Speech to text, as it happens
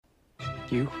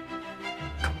You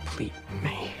complete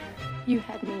me. You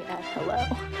had me at hello.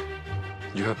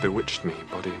 You have bewitched me,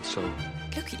 body and soul.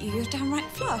 Look at you, you're downright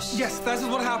flush. Yes, that is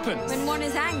what happens. When one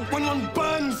is angry. When one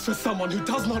burns for someone who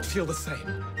does not feel the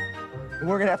same.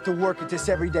 We're gonna have to work at this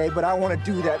every day, but I want to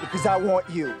do that because I want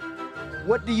you.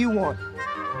 What do you want?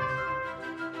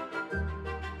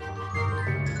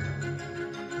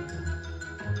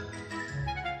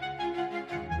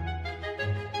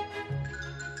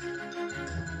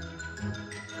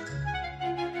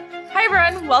 Hi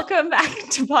everyone, welcome back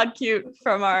to PodCute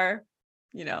from our,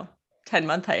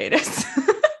 10-month hiatus.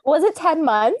 Was it 10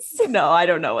 months? No, I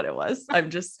don't know what it was. I'm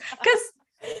just because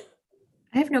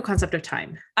I have no concept of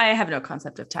time. I have no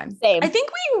concept of time. Same. I think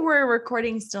we were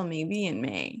recording still maybe in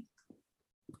May.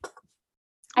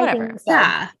 I Whatever. think so.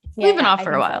 Yeah. We've been off I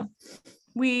for a think while.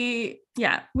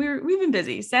 We've been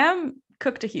busy. Sam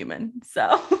cooked a human,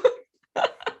 so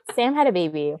Sam had a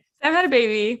baby. Sam had a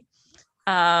baby.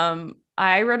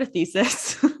 I wrote a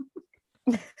thesis.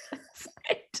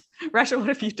 Rasha, what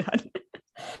have you done?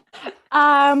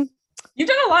 You've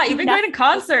done a lot. You've been going to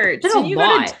concerts. Didn't you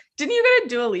go to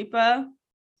Dua Lipa?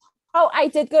 Oh, I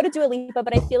did go to Dua Lipa,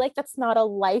 but I feel like that's not a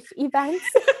life event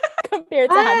compared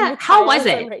to having a how was child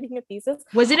it? and writing a thesis.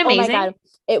 Was it Oh my amazing? God.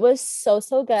 It was so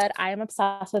good. I am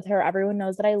obsessed with her. Everyone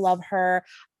knows that I love her.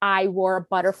 I wore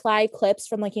butterfly clips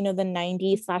from the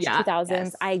 90s / 2000s.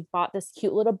 Yes. I bought this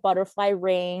cute little butterfly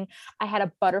ring. I had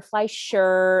a butterfly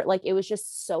shirt. It was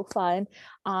just so fun.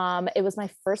 It was my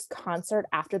first concert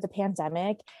after the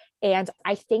pandemic. And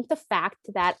I think the fact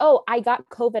that, I got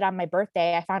COVID on my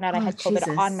birthday. I found out I had COVID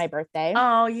Jesus. on my birthday.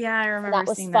 Oh yeah, I remember That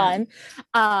was seeing fun.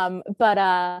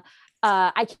 I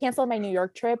canceled my New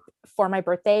York trip for my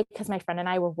birthday because my friend and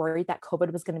I were worried that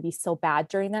COVID was going to be so bad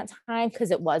during that time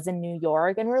because it was in New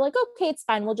York. And we're like, okay, it's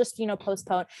fine. We'll just,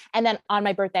 postpone. And then on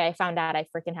my birthday, I found out I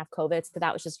freaking have COVID. So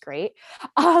that was just great.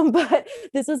 But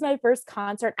this was my first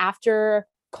concert after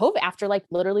COVID, after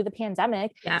literally the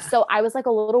pandemic. Yeah. So I was a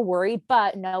little worried,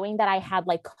 but knowing that I had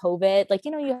COVID,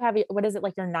 you have, what is it,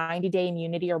 your 90-day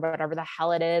immunity or whatever the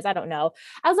hell it is. I don't know.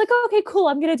 I was like, okay, cool.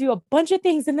 I'm going to do a bunch of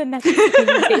things in the next few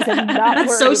days and not That's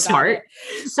worry so about smart. it.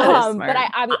 So But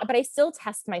I still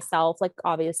test myself,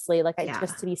 obviously, Yeah.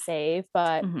 just to be safe.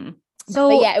 But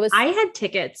So yeah, it was. I had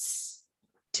tickets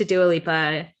to Dua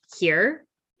Lipa here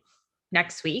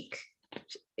next week.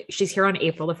 She's here on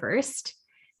April the 1st.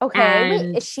 Okay,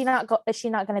 and- wait, is she not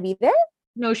going to be there?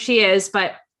 No, she is,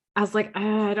 but I was like,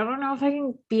 I don't know if I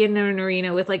can be in an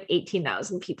arena with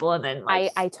 18,000 people and then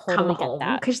I totally come get home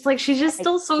that. because she's just I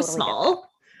still so totally get small.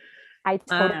 I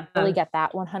totally get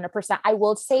that 100%. I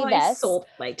will say So I this. sold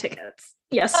my tickets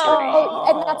yesterday.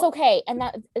 And that's okay. And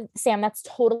that, Sam, that's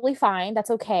totally fine.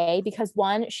 That's okay because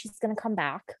one, she's gonna come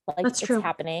back. That's it's true.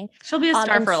 happening. she'll be a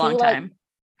star and for a long time.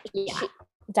 She,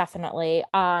 definitely.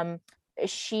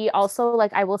 She also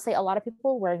I will say a lot of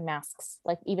people wearing masks.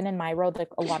 Even in my road,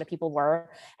 a lot of people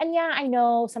were. And yeah, I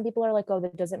know some people are oh,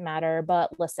 that doesn't matter. But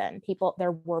listen,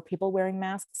 there were people wearing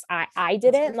masks. I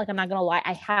didn't. I'm not gonna lie.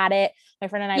 I had it. My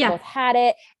friend and I both had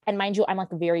it. And mind you, I'm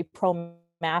very pro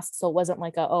mask, so it wasn't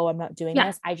I'm not doing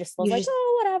this. I just was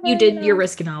whatever. You did your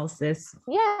risk analysis.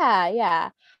 Yeah.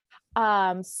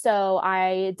 So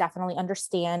I definitely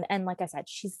understand. And like I said,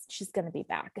 she's going to be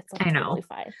back. It's I know. totally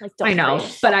fine. I know, worry.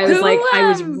 but I was Who, I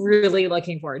was really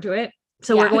looking forward to it.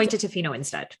 So Yeah. we're going to Tofino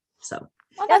instead. So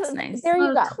Oh, that's nice. There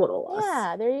you go. Total loss.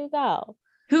 Yeah, there you go.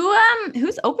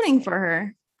 Who's opening for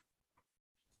her?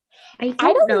 I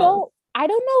I don't know. know. I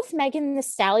don't know if Megan Thee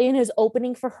Stallion is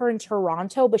opening for her in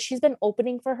Toronto, but she's been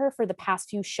opening for her for the past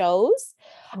few shows.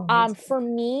 For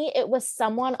me, it was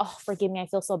someone, forgive me, I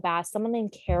feel so bad. Someone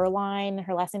named Caroline.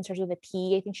 Her last name starts with a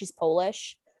P. I think she's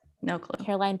Polish. No clue.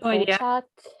 Caroline No idea. Polchak.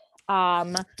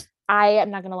 I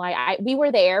am not gonna lie. We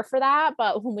were there for that,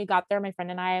 but when we got there, my friend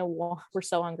and I were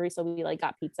so hungry, so we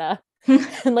got pizza and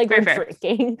Very we're fair.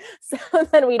 drinking. So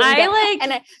then we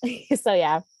didn't so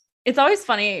yeah. It's always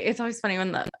funny. It's always funny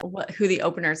when who the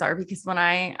openers are, because when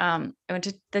I went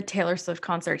to the Taylor Swift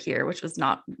concert here, which was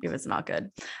not good. She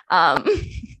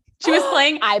was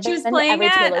playing. She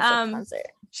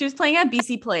was playing at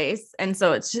BC Place, and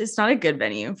so it's just not a good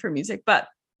venue for music. But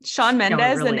Shawn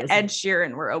Mendes really and isn't. Ed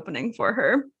Sheeran were opening for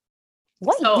her.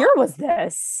 What year was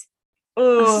this?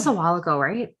 This is a while ago,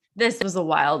 right? This was a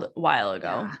while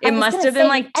ago. Yeah. It must have been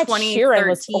Ed Sheeran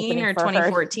was 2013 or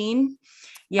opening for her. 2014.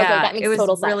 Yeah, that makes it was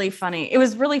total really sense. funny. It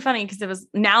was really funny because it was,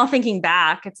 now thinking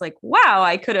back, it's wow,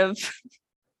 I could have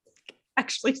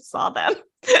actually saw them.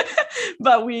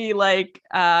 But we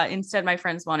instead my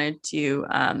friends wanted to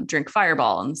drink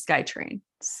Fireball on the SkyTrain.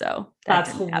 So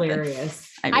That's didn't happen. hilarious.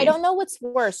 I don't know what's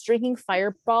worse, drinking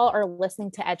Fireball or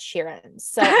listening to Ed Sheeran.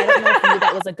 So I don't know if you knew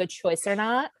that was a good choice or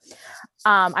not.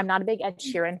 I'm not a big Ed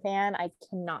Sheeran fan. I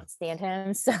cannot stand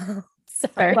him. So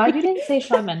I'm glad you didn't say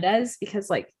Shawn Mendes, because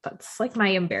like that's like my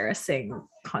embarrassing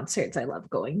concerts I love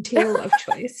going to of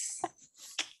choice.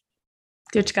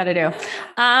 Do what you gotta do.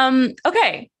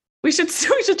 Okay. We should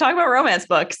talk about romance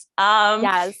books.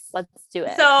 Yes, let's do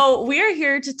it. So we are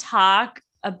here to talk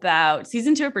about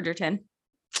season 2 of Bridgerton,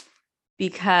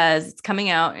 because it's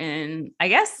coming out in, I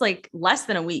guess, like less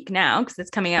than a week now, because it's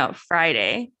coming out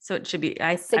Friday. So it should be,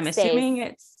 I'm assuming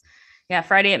it's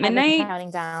Friday at midnight.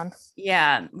 Counting down.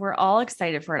 Yeah, we're all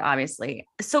excited for it, obviously.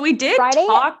 So we did Friday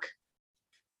talk.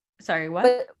 Sorry,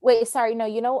 what? Wait, sorry.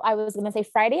 No, I was gonna say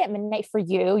Friday at midnight for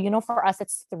you. For us,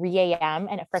 it's 3 a.m.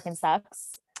 and it freaking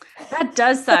sucks. That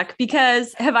does suck,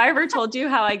 because have I ever told you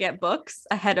how I get books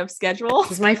ahead of schedule?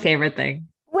 This is my favorite thing.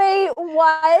 Wait,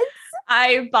 what?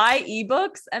 I buy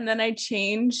ebooks and then I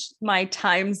change my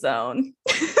time zone.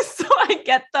 So I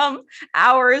get them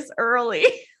hours early.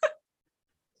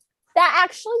 That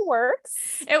actually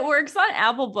works. It works on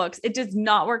Apple Books. It does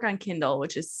not work on Kindle,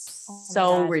 which is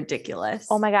so ridiculous.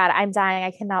 Oh my God, I'm dying.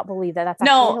 I cannot believe that. That's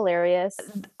actually hilarious.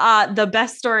 The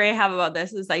best story I have about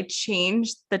this is I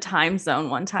changed the time zone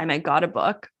one time. I got a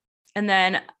book. And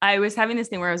then I was having this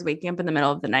thing where I was waking up in the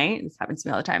middle of the night. This happens to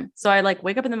me all the time. So I like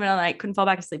wake up in the middle of the night, couldn't fall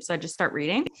back asleep. So I just start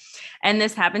reading. And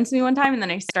this happened to me one time. And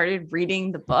then I started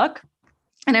reading the book,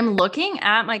 and I'm looking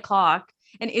at my clock,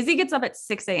 and Izzy gets up at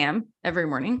 6 a.m. every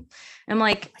morning. I'm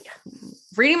like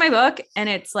reading my book, and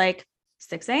it's like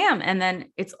 6 a.m. And then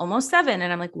it's almost 7.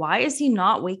 And I'm like, why is he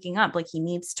not waking up? Like, he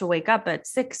needs to wake up at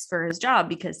 6 for his job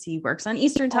because he works on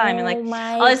Eastern time and like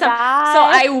all this stuff. So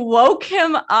I woke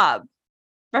him up.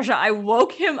 Russia, I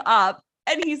woke him up,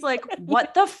 and he's like,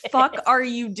 what the fuck are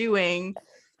you doing?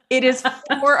 It is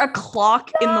 4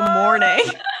 o'clock in the morning.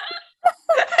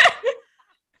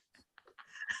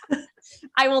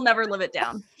 I will never live it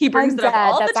down. He brings it up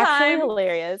all the time. That's actually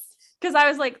hilarious. Because I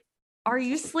was like, are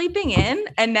you sleeping in?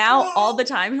 And now all the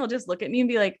time he'll just look at me and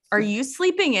be like, are you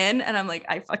sleeping in? And I'm like,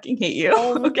 I fucking hate you.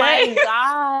 Oh okay. My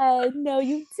God. No,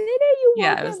 you did it. You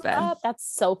woke it was him bad. Up. That's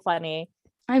so funny.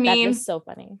 I mean, that is so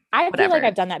funny. I feel like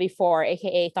I've done that before,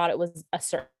 aka thought it was a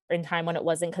certain time when it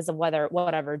wasn't because of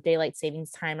whatever, daylight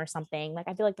savings time or something. Like,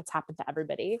 I feel like that's happened to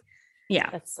everybody. Yeah.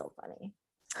 That's so funny.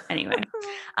 Anyway.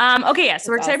 Okay. Yeah.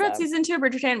 So we're excited about season 2 of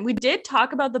Bridgerton. We did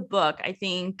talk about the book, I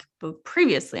think,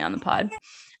 previously on the pod.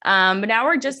 But now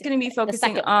we're just going to be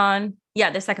focusing on,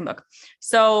 the second book.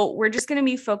 So we're just going to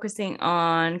be focusing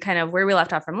on kind of where we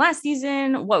left off from last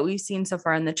season, what we've seen so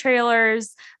far in the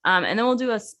trailers. And then we'll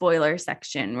do a spoiler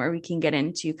section where we can get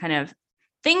into kind of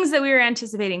things that we were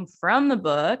anticipating from the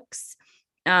books.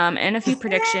 And a few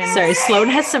predictions. Sorry, Sloan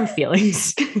has some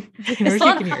feelings. You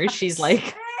can hear she's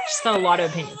got a lot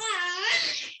of opinions.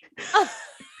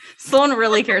 Sloan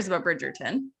really cares about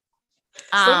Bridgerton.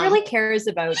 Sloan really cares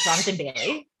about Jonathan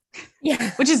Bailey.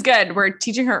 Yeah, which is good. We're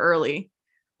teaching her early.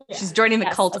 Yeah. She's joining the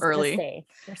cult early.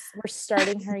 We're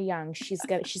starting her young. She's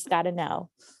got to know.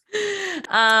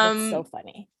 That's so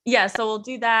funny. Yeah, so we'll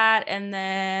do that, and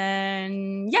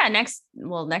then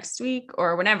next week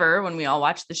or whenever, when we all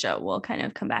watch the show, we'll kind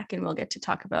of come back and we'll get to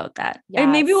talk about that. Yes.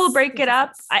 And maybe we'll break it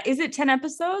up. Is it 10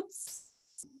 episodes?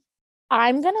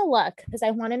 I'm gonna look because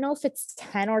I want to know if it's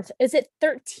 10 or is it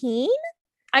 13?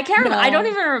 I can't remember. I don't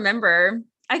even remember.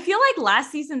 I feel like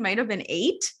last season might have been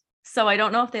 8, so I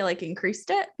don't know if they increased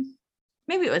it.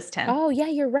 Maybe it was 10. Oh yeah,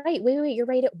 you're right. Wait, you're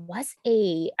right. It was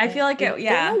 8. I feel like it.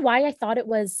 Yeah. I don't know why I thought it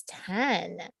was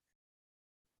 10.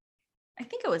 I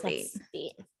think it was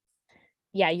 8.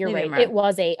 Yeah, you're right. It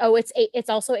was 8. Oh, it's 8. It's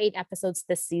also 8 episodes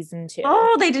this season too.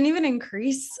 Oh, they didn't even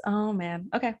increase. Oh man.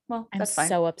 Okay, well, that's fine. I'm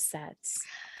so upset.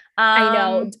 I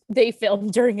know they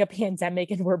filmed during a pandemic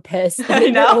and we're pissed. I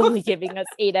know. They're only giving us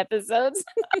 8 episodes.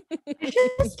 I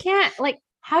just can't.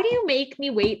 How do you make me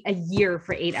wait a year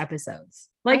for 8 episodes?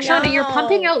 Shauna, you're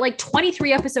pumping out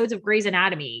 23 episodes of Grey's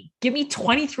Anatomy. Give me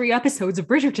 23 episodes of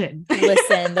Bridgerton.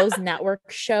 Listen, those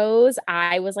network shows,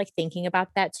 I was thinking about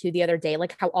that too the other day,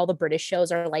 how all the British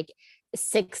shows are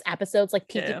 6 episodes,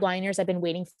 Peaky Blinders. I've been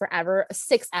waiting forever.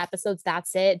 6 episodes.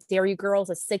 That's it. Dairy Girls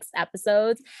is 6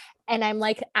 episodes. And I'm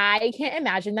I can't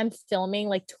imagine them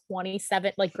filming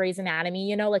 27, Grey's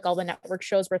Anatomy, all the network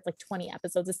shows where it's 20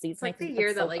 episodes a season. It's the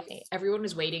year that everyone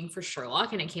was waiting for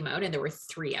Sherlock and it came out and there were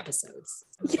 3 episodes.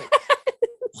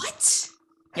 What?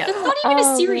 Yeah. It's not even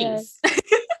a series.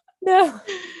 No.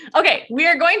 Okay. We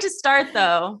are going to start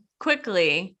though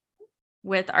quickly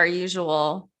with our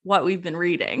usual, what we've been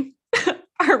reading,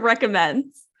 our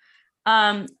recommends.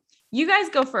 You guys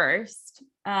go first.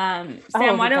 Sam,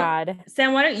 Oh why God.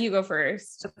 don't you go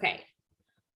first Okay.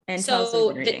 and tell us what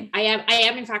you've been reading? I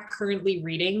am in fact currently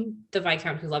reading The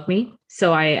Viscount Who Loved Me.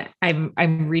 So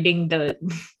I'm reading the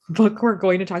book we're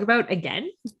going to talk about again.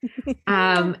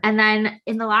 And then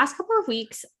in the last couple of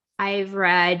weeks, I've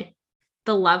read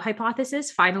The Love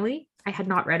Hypothesis. Finally, I had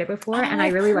not read it before, and I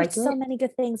really liked it. So many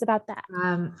good things about that.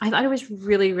 I thought it was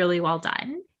really, really well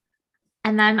done.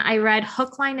 And then I read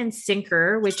Hook, Line, and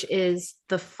Sinker, which is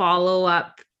the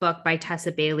follow-up book by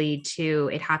Tessa Bailey to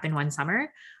It Happened One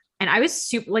Summer. And I was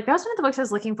super, like, that was one of the books I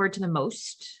was looking forward to the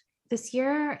most this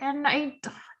year. And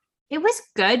it was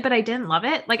good, but I didn't love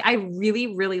it. Like, I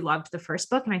really, really loved the first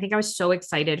book. And I think I was so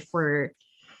excited for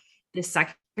the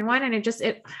second one. And I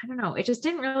don't know, it just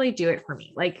didn't really do it for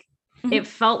me. Like, it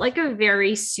felt like a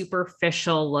very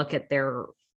superficial look at their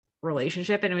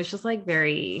relationship. And it was just like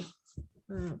very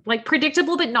like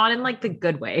predictable, but not in like the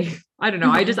good way. I don't know.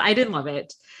 I didn't love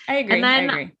it. I agree. And then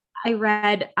I agree. I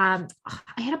read, I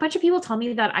had a bunch of people tell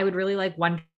me that I would really like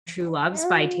One True Loves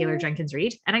by Taylor Jenkins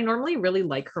Reid. And I normally really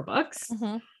like her books.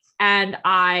 And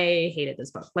I hated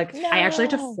this book. Like I actually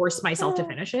had to force myself to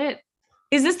finish it.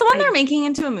 Is this the one they're making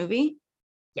into a movie?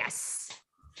 Yes.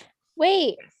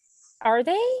 Wait, are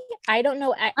they? I don't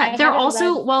know. They're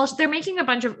also, they're making a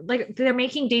bunch of, like, they're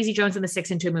making Daisy Jones and the Six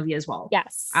into a movie as well.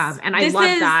 Yes. And I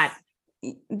love that.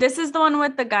 This is the one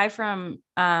with the guy from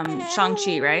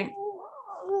Shang-Chi, right?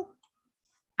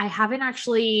 I haven't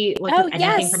actually looked up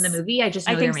anything from the movie. I just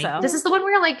know they're making. This is the one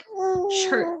where like,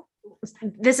 sure.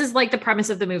 This is like the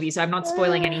premise of the movie, so I'm not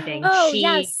spoiling anything. She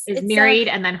is married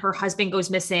and then her husband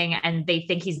goes missing and they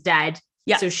think he's dead.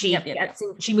 Yeah. So she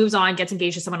she moves on, gets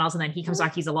engaged to someone else, and then he comes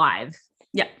back, he's alive.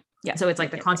 Yeah. Yeah. So it's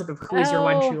like the concept of who is your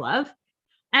one true love.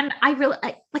 And I really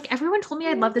like everyone told me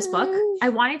I'd love this book. I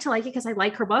wanted to like it because I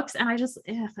like her books, and I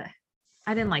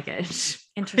didn't like it.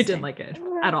 Interesting. I didn't like it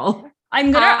at all.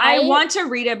 I want to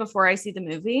read it before I see the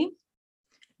movie,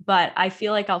 but I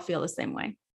feel like I'll feel the same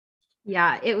way.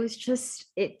 Yeah, it was just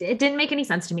it didn't make any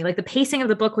sense to me. Like the pacing of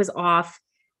the book was off.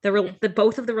 The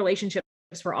both of the relationships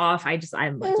were off. I was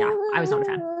not a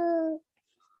fan.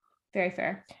 Very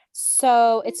fair.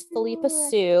 So it's Philippa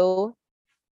Sue.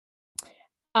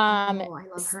 I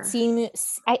love her.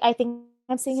 I think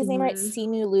I'm saying his name right.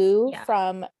 Simu Liu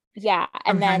from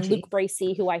and then Luke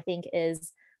Bracey, who I think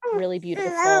is really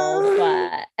beautiful,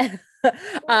 but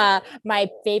my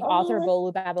fave author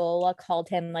Bolu Babalola called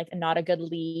him like not a good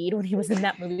lead when he was in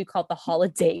that movie called The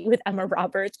Holiday with Emma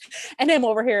Roberts, and I'm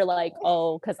over here like,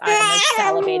 oh, because I'm like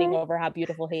salivating over how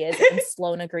beautiful he is, and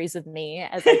Sloan agrees with me,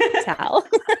 as I can tell.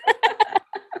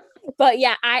 But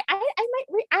yeah, I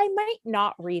might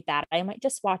not read that. I might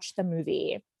just watch the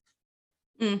movie.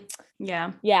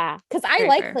 Yeah, because I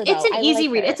like her. It's an easy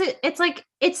read.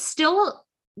 It's still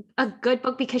a good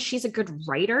book because she's a good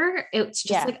writer. It's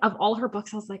just like of all her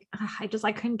books, I was like, I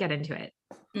couldn't get into it.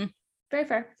 Very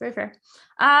fair.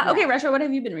 Okay, Rasha, what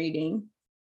have you been reading?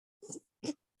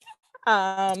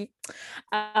 Let's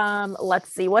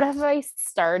see, what have I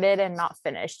started and not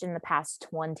finished in the past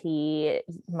 20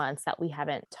 months that we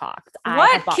haven't talked?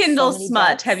 What Kindle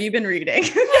smut have you been reading?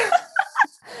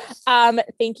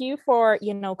 Thank you for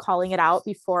calling it out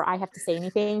before I have to say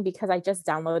anything, because I just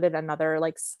downloaded another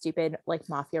like stupid like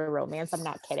mafia romance. I'm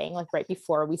not kidding, like right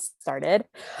before we started.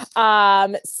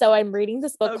 So I'm reading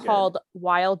this book called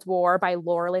Wild War by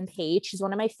Laura Lynn Page. She's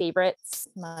one of my favorite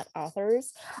smut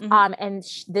authors. And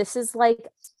this is like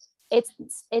it's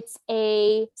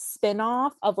a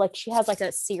spin-off of like, she has like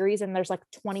a series and there's like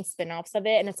 20 spin-offs of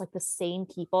it, and it's like the same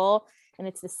people and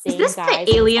it's the same guys. Is this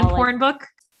the alien porn book?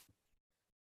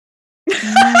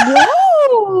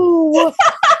 No.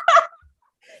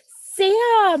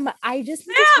 Sam,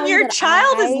 your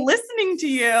child is listening to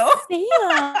you.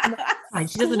 Sam,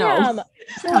 she doesn't know.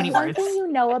 One thing you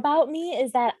know about me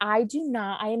is that I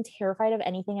am terrified of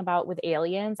anything with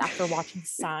aliens after watching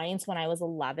Signs when I was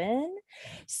 11.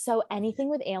 So anything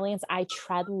with aliens, I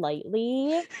tread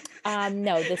lightly.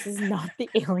 No, this is not the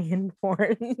alien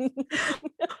porn.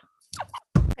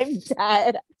 I'm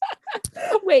dead.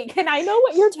 Wait, can I know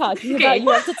what you're talking about? You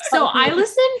have to tell me. I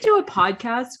listened to a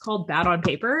podcast called Bad on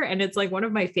Paper, and it's like one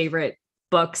of my favorite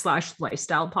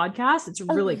book/lifestyle podcasts. It's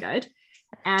really good.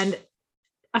 And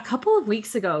a couple of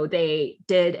weeks ago, they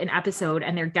did an episode,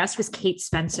 and their guest was Kate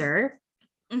Spencer,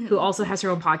 who also has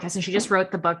her own podcast, and she just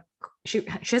wrote the book. She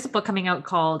has a book coming out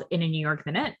called In a New York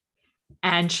Minute.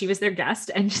 And she was their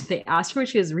guest, and they asked her what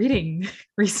she was reading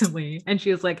recently, and she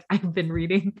was like, "I've been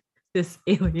reading this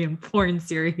alien porn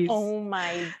series." Oh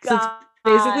my god. So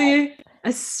it's basically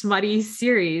a smutty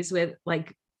series with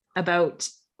like about,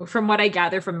 from what I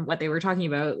gather from what they were talking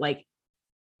about, like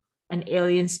an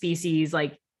alien species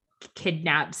like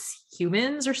kidnaps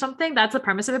humans or something. That's the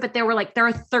premise of it. But there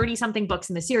are 30 something books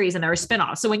in the series and there are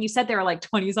spin-offs. So when you said there were like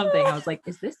 20 something, I was like,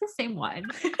 is this the same one?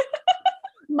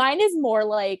 Mine is more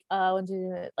like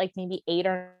like maybe 8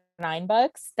 or 9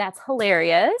 books. That's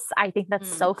hilarious. I think that's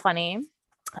so funny.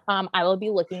 I will be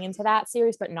looking into that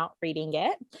series, but not reading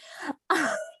it.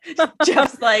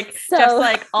 Jeff's like,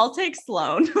 I'll take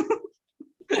Sloan.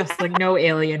 Just like no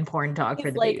alien porn talk for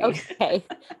the like, baby. Okay.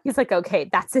 He's like, okay,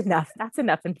 that's enough. That's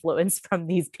enough influence from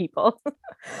these people.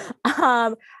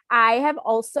 I have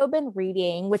also been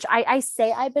reading, which I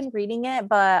say I've been reading it,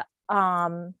 but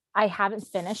I haven't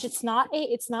finished. It's not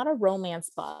a romance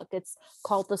book. It's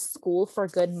called The School for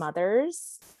Good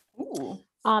Mothers. Ooh.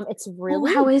 It's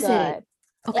really how is good. it?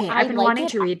 Okay, I've been wanting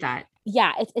to read that.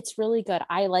 Yeah, it's really good.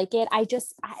 I like it. I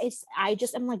just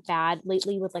am like bad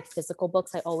lately with like physical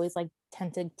books. I always like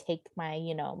tend to take my,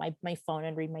 my phone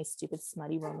and read my stupid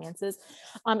smutty romances.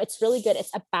 It's really good. It's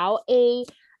about like,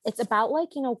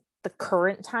 the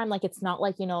current time. Like it's not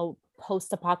like,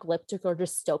 post-apocalyptic or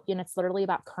dystopian. It's literally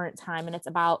about current time, and it's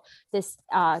about this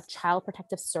child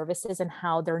protective services and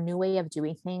how their new way of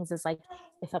doing things is like,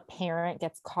 if a parent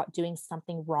gets caught doing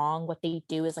something wrong, what they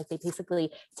do is like they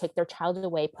basically take their child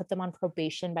away, put them on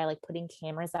probation by like putting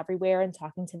cameras everywhere and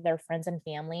talking to their friends and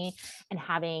family and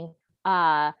having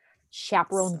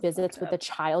chaperone visits with the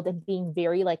child and being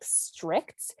very like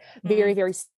strict, very,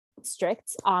 very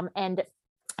strict. And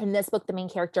in this book, the main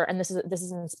character, and this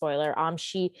isn't a spoiler,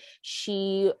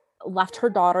 she left her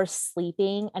daughter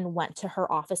sleeping and went to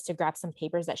her office to grab some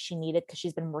papers that she needed because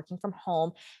she's been working from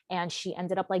home, and she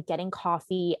ended up like getting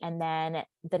coffee, and then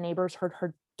the neighbors heard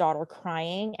her daughter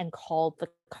crying and called the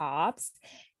cops,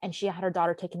 and she had her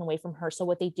daughter taken away from her. So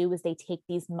what they do is they take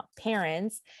these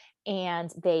parents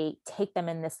and they take them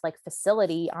in this like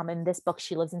facility. In this book,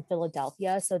 she lives in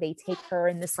Philadelphia. So they take her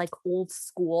in this like old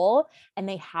school and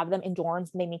they have them in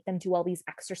dorms and they make them do all these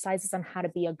exercises on how to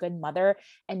be a good mother.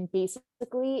 And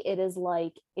basically it is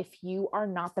like, if you are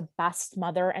not the best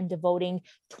mother and devoting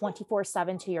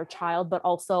 24/7 to your child, but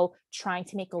also trying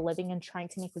to make a living and trying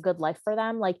to make a good life for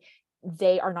them, like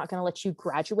they are not going to let you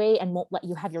graduate and won't let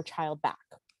you have your child back.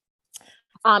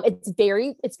 It's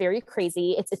very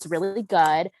crazy. It's really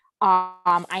good.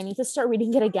 I need to start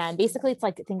reading it again. Basically, it's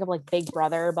like, think of like Big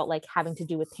Brother, but like having to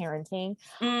do with parenting.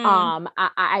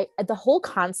 I the whole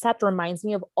concept reminds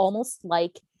me of almost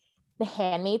like The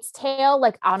Handmaid's Tale.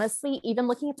 Like honestly, even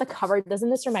looking at the cover, doesn't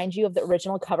this remind you of the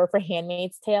original cover for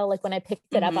Handmaid's Tale? Like when I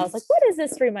picked it up, I was like, what does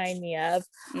this remind me of?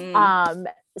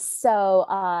 So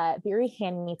very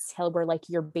Handmaid's Tale, where like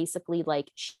you're basically like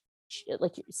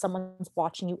like someone's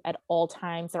watching you at all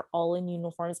times. They're all in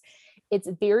uniforms. It's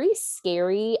very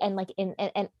scary. And like and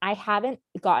I haven't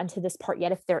gotten to this part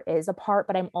yet, if there is a part,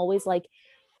 but I'm always like,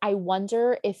 I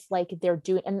wonder if like they're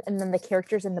doing, and then the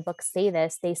characters in the book say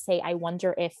this, they say, I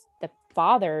wonder if the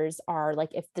fathers are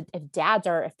like, if dads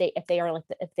are, if they are like,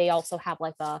 if they also have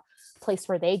like a place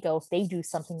where they go if they do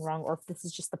something wrong, or if this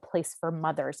is just the place for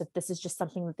mothers, if this is just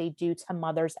something that they do to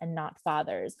mothers and not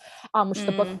fathers, which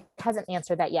the book hasn't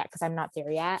answered that yet because I'm not there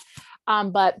yet.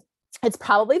 But it's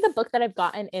probably the book that I've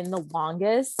gotten in the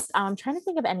longest. I'm trying to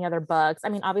think of any other books. I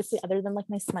mean, obviously, other than like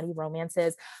my smutty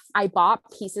romances, I bought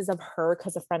Pieces of Her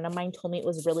because a friend of mine told me it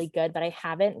was really good, but I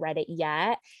haven't read it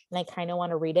yet. And I kind of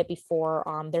want to read it before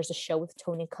there's a show with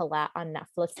Toni Collette on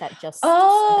Netflix that just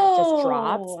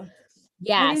dropped.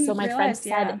 Yeah. So my friend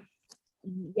said,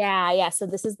 yeah. So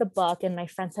this is the book, and my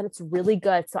friend said it's really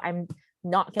good. So I'm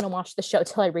not going to watch the show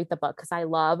till I read the book, because I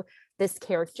love this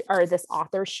character or this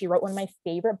author. She wrote one of my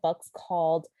favorite books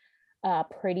called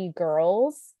Pretty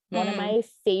Girls. One of my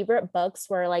favorite books,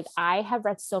 where like I have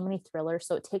read so many thrillers,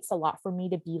 so it takes a lot for me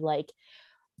to be like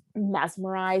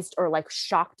mesmerized or like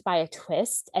shocked by a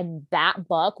twist, and that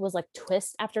book was like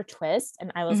twist after twist,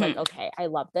 and I was like, okay, I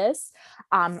love this.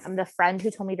 The friend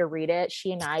who told me to read it,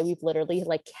 she and we've literally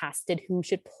like casted who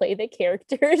should play the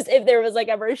characters if there was like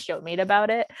ever a show made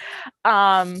about it.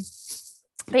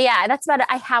 But yeah, that's about it.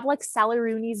 I have like Sally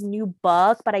Rooney's new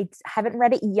book, but I haven't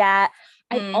read it yet.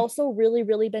 I've also really,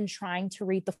 really been trying to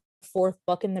read the 4th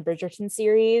book in the Bridgerton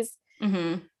series.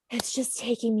 It's just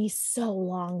taking me so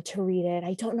long to read it.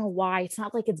 I don't know why. It's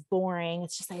not like it's boring.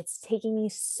 It's just like it's taking me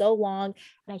so long.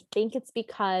 And I think it's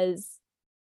because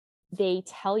they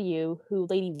tell you who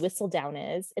Lady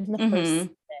Whistledown is in the first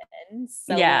season.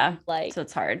 So yeah, like, so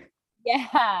it's hard.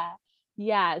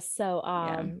 Yeah. So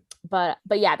but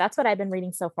yeah, that's what I've been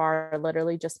reading so far.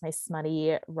 Literally just my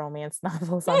smutty romance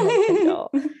novels on my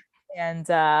Kindle. And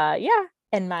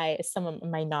and some of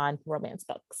my non-romance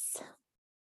books.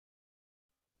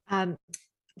 The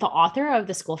author of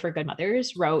The School for Good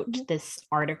Mothers wrote this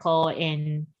article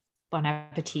in Bon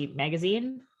Appetit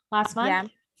magazine last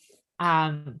month.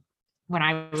 Yeah. When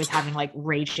I was having like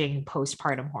raging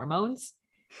postpartum hormones.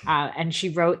 And she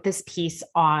wrote this piece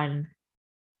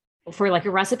for like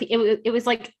a recipe. It was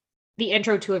like the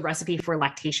intro to a recipe for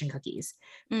lactation cookies,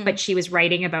 but she was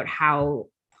writing about how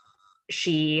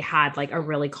she had like a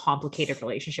really complicated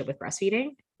relationship with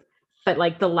breastfeeding. But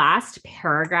like the last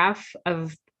paragraph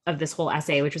of this whole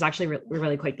essay, which was actually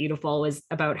really quite beautiful, was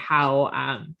about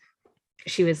how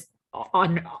she was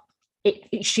on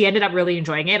it. She ended up really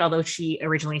enjoying it, although she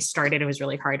originally started, it was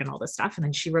really hard and all this stuff. And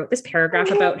then she wrote this paragraph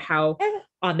about how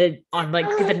on like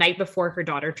the night before her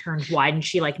daughter turned 1,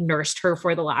 she like nursed her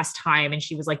for the last time, and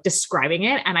she was like describing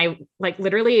it. And I like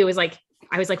literally, it was like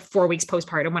I was like 4 weeks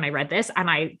postpartum when I read this, and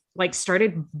I like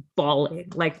started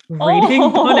bawling, like reading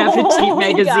Bon Appetit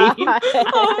magazine.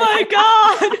 Oh my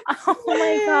god! Oh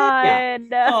my god!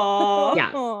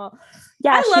 Yeah.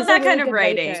 Yeah, I she's love a that really kind of good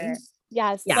writing. writer.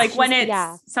 Yes, Yeah. Like when she's-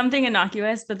 it's something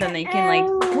innocuous, but then they can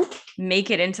like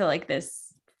make it into like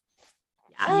this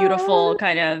beautiful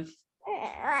kind of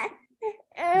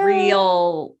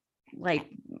real, like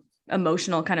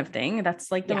emotional kind of thing.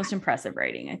 That's like the most impressive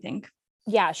writing, I think.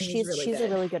 Yeah, She's really she's a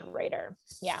good. really good writer.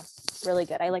 Yeah, really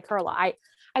good. I like her a lot.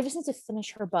 I just need to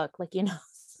finish her book, like, you know.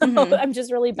 So Mhm. I'm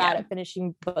just really bad Yeah. at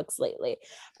finishing books lately.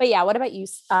 But yeah, what about you,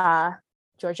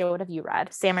 Georgia? What have you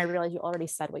read? Sam, I realize you already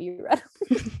said what you read.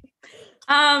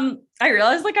 I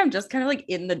realized like I'm just kind of like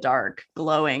in the dark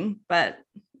glowing, but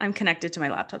I'm connected to my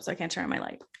laptop, so I can't turn on my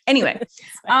light. Anyway,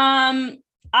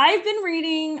 I've been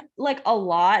reading like a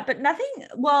lot, but nothing.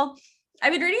 Well,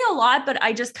 I've been reading a lot, but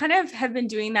I just kind of have been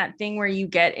doing that thing where you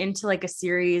get into like a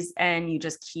series and you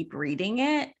just keep reading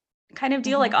it kind of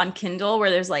deal, like on Kindle, where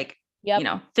there's like, you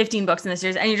know, 15 books in the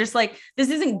series, and you're just like,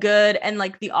 this isn't good. And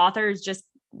like the author is just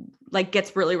like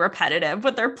gets really repetitive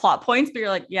with their plot points, but you're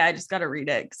like, yeah, I just got to read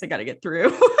it because I got to get through.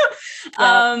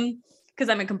 Because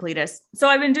I'm a completist. So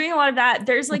I've been doing a lot of that.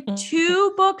 There's like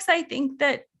 2 books I think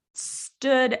that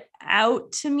stood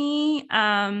out to me.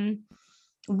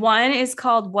 One is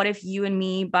called What If You and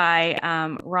Me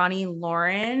by Ronnie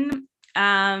Lauren.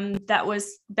 That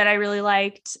I really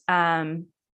liked.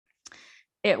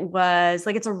 It was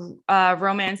like, it's a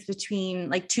romance between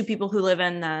like 2 people who live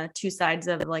in the 2 sides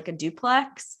of like a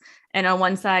duplex. And on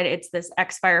one side, it's this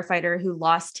ex-firefighter who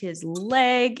lost his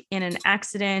leg in an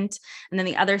accident. And then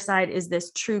the other side is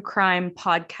this true crime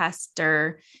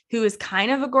podcaster who is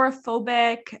kind of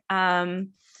agoraphobic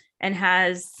and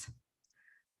has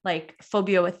like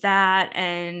phobia with that.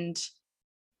 And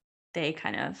they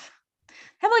kind of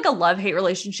have like a love-hate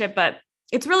relationship, but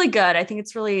it's really good. I think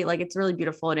it's really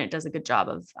beautiful, and it does a good job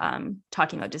of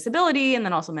talking about disability and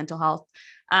then also mental health.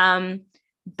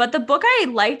 But the book I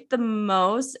liked the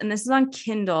most, and this is on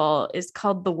Kindle, is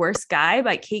called The Worst Guy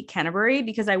by Kate Canterbury,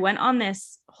 because I went on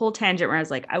this whole tangent where I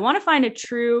was like, I want to find a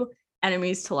true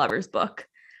enemies to lovers book.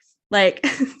 Like,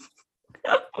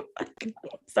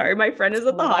 sorry, my friend is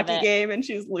at the hockey game and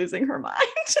she's losing her mind.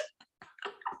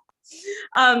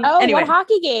 Anyway, what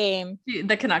hockey game?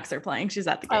 The Canucks are playing. She's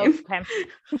at the game.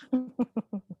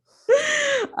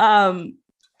 Okay.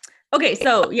 Okay,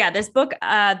 so yeah, this book,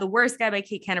 The Worst Guy by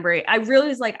Kate Canterbury, I really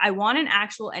was like, I want an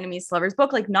actual enemies to lovers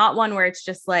book, like not one where it's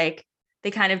just like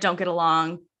they kind of don't get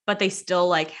along, but they still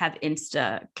like have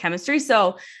insta chemistry.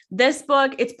 So this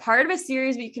book, it's part of a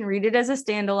series, but you can read it as a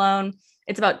standalone.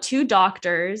 It's about 2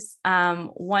 doctors.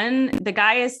 The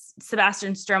guy is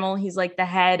Sebastian Stremmel. He's like the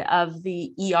head of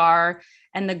the ER,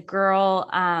 and the girl,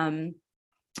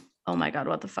 oh my God,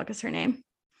 what the fuck is her name?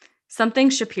 Something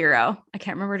Shapiro. I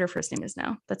can't remember what her first name is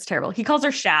now. That's terrible. He calls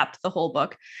her Shap the whole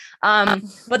book.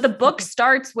 But the book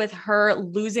starts with her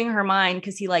losing her mind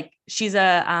because she's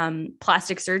a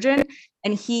plastic surgeon,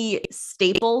 and he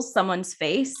staples someone's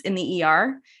face in the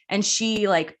ER, and she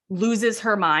like loses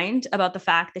her mind about the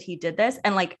fact that he did this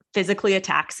and like physically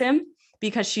attacks him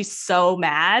because she's so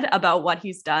mad about what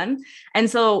he's done. And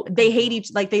so they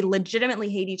they legitimately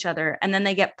hate each other. And then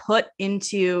they get put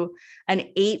into an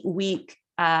 8-week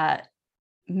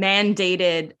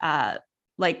mandated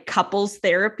like couples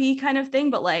therapy kind of thing,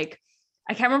 but like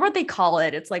I can't remember what they call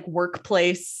it. It's like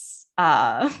workplace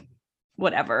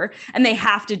whatever, and they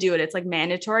have to do it. It's like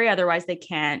mandatory, otherwise they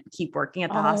can't keep working at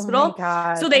the hospital. My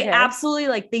God. So they absolutely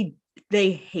like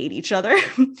they hate each other.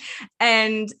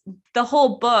 And the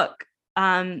whole book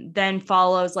then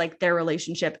follows like their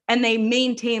relationship, and they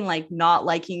maintain like not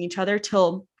liking each other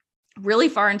till really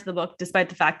far into the book, despite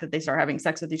the fact that they start having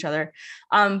sex with each other.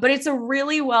 But it's a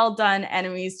really well done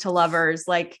enemies to lovers,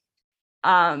 like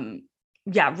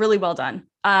yeah, really well done.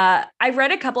 I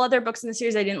read a couple other books in the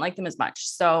series. I didn't like them as much,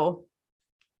 so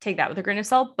take that with a grain of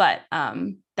salt, but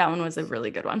that one was a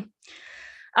really good one.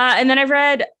 And then I've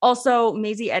read also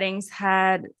Maisie Eddings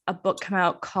had a book come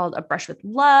out called A Brush with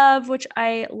Love, which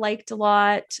I liked a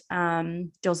lot.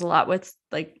 Deals a lot with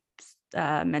like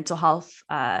mental health,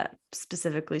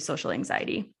 specifically social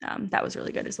anxiety. That was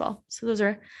really good as well. So those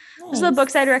are the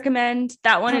books I'd recommend.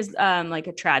 That one is like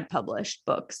a trad published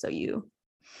book, so you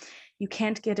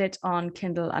can't get it on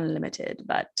Kindle Unlimited,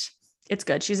 but it's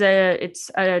good.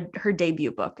 It's her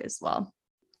debut book as well,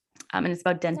 and it's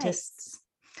about dentists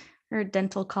or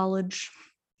dental college.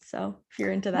 So if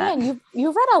you're into that, man,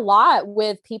 you've read a lot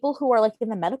with people who are like in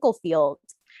the medical field.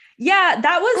 Yeah,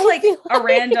 that was like a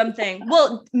random thing.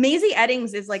 Well, Maisie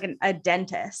Eddings is like a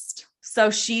dentist. So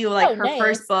she like her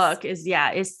first book is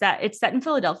set in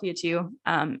Philadelphia too.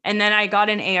 And then I got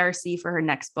an ARC for her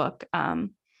next book.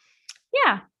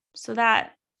 So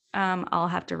that I'll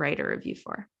have to write a review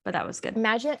for, but that was good.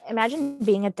 Imagine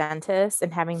being a dentist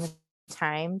and having the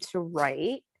time to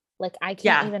write. Like I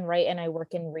can't even write, and I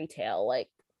work in retail. Like,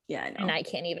 yeah, I know. And I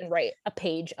can't even write a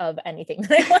page of anything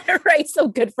that I want to write. So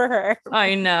good for her.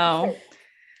 I know.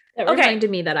 That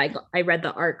reminded me that I read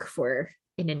the arc for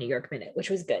In a New York Minute, which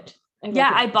was good.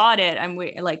 I bought it. I'm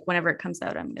like whenever it comes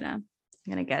out, I'm gonna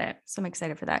get it. So I'm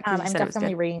excited for that. I'm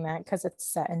definitely reading that because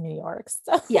it's set in New York.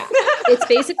 So yeah,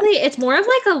 it's more of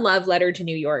like a love letter to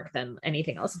New York than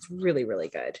anything else. It's really, really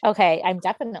good. Okay, I'm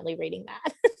definitely reading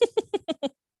that.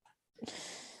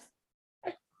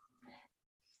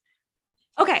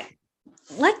 Okay,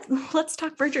 let's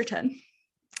talk Bridgerton.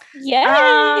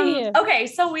 Yay! Okay,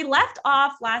 so we left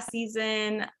off last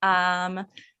season.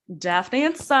 Daphne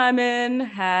and Simon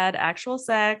had actual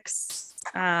sex.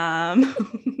 They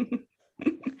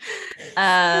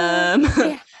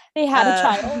had a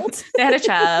child. They had a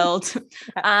child.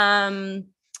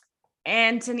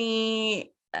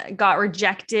 Anthony got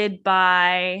rejected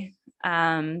by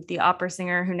the opera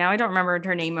singer, who now I don't remember what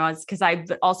her name was, because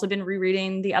I've also been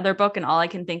rereading the other book and all I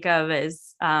can think of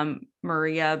is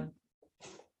Maria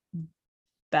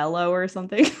Bello or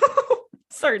something.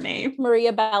 What's her name?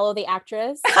 Maria Bello, the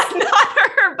actress. Not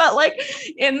her, but like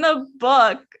in the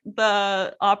book,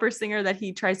 the opera singer that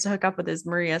he tries to hook up with is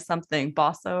Maria something,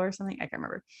 Bosso or something. I can't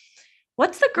remember.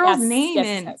 What's the girl's name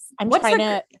in? Yes.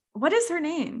 What is her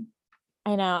name?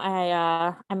 I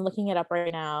know. I'm looking it up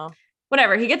right now.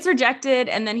 Whatever. He gets rejected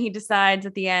and then he decides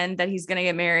at the end that he's going to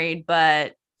get married,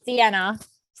 but Sienna,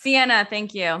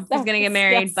 thank you. He's going to get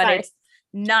married, but it's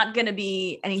not going to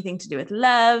be anything to do with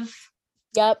love.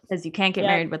 Yep. Because you can't get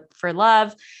married for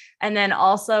love. And then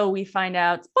also we find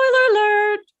out, spoiler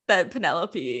alert, that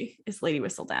Penelope is Lady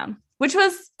Whistledown, which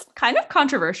was kind of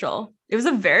controversial. It was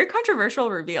a very controversial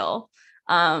reveal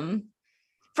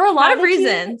for a lot of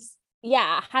reasons.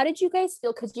 How did you guys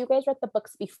feel? Because you guys read the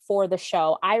books before the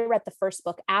show. I read the first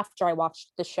book after I watched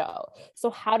the show. So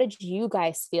how did you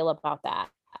guys feel about that?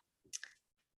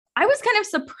 I was kind of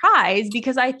surprised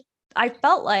because I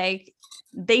felt like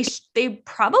they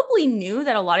probably knew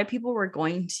that a lot of people were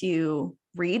going to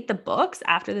read the books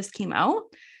after this came out.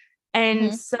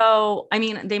 And so, I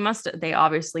mean, they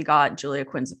obviously got Julia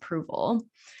Quinn's approval,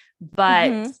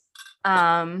 but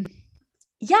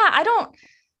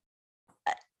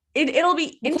it'll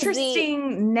be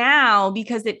interesting now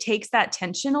because it takes that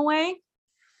tension away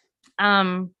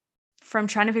from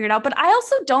trying to figure it out. But I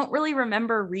also don't really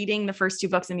remember reading the first two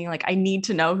books and being like, I need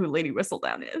to know who Lady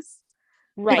Whistledown is.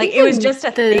 Right. Like it was just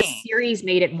the thing. series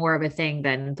made it more of a thing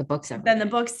than the books ever. Than the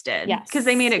books did. Yes. Because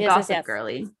they made it gossip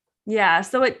girly. Yeah.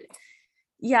 So I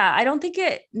don't think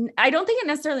it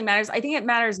necessarily matters. I think it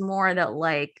matters more that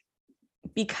like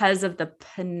because of the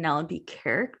Penelope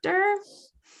character.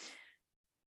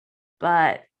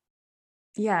 But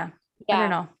I don't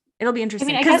know. It'll be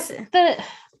interesting. I guess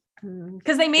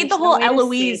because they made the whole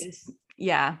Eloise.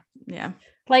 Yeah.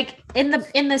 Like in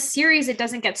the series, it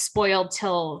doesn't get spoiled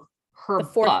till her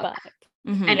fourth book.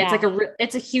 Mm-hmm. And it's like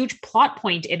it's a huge plot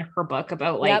point in her book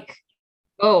about like,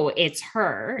 oh, it's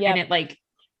her. And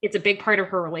it's a big part of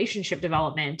her relationship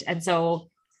development. And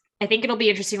so I think it'll be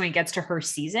interesting when it gets to her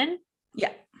season.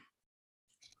 Yeah.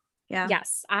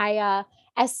 Yes. I,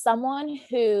 as someone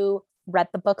who read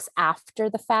the books after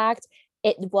the fact,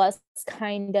 it was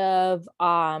kind of,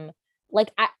 like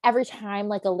every time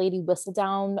like a Lady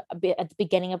Whistledown at the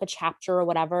beginning of a chapter or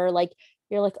whatever, like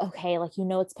you're like, okay, like,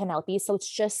 it's Penelope. So it's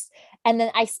just, and then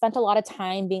I spent a lot of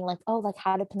time being like, oh, like,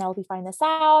 how did Penelope find this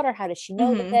out? Or how does she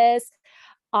know this?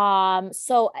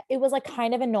 So it was like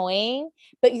kind of annoying,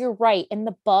 but you're right. In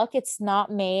the book, it's not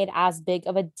made as big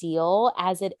of a deal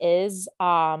as it is,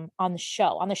 on the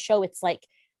show. On the show, it's like,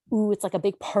 ooh, it's like a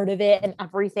big part of it and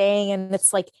everything. And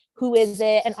it's like, who is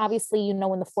it? And obviously, in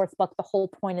the fourth book, the whole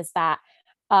point is that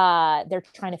they're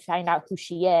trying to find out who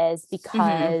she is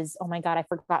because oh my God, I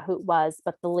forgot who it was,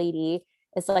 but the lady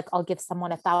is like, I'll give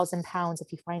someone £1,000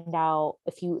 if you find out,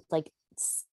 if you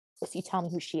tell me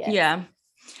who she is. Yeah.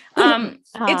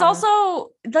 It's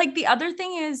also like the other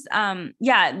thing is,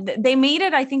 they made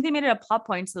it, I think they made it a plot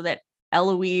point so that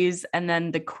Eloise and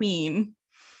then the queen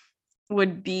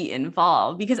would be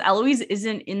involved, because Eloise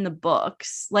isn't in the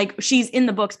books. Like, she's in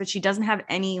the books, but she doesn't have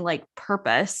any like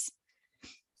purpose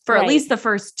for at least the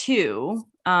first two.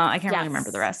 I can't really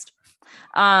remember the rest.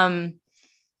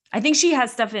 I think she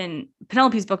has stuff in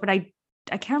Penelope's book, but I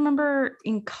can't remember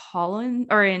in Colin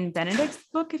or in Benedict's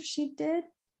book if she did.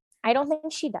 I don't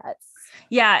think she does.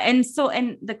 Yeah. And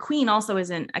the queen also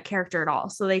isn't a character at all.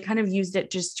 So they kind of used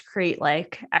it just to create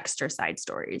like extra side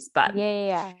stories, but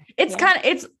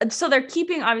so they're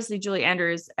keeping obviously Julie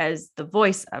Andrews as the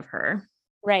voice of her.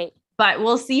 Right. But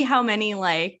we'll see how many,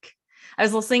 like, I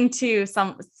was listening to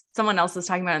someone else was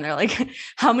talking about it, and they're like,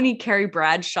 how many Carrie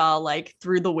Bradshaw, like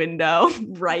through the window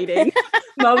writing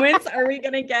moments are we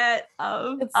going to get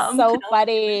of, it's so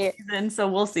funny. Season? So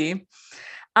we'll see.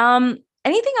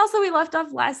 Anything else that we left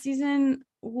off last season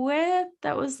with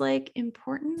that was like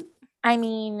important? I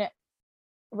mean,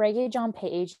 Regé-Jean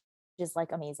Page is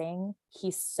like amazing.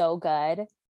 He's so good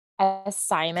as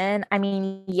Simon. I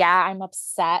mean, yeah, I'm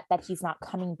upset that he's not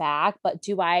coming back, but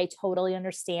do I totally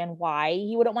understand why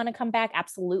he wouldn't want to come back?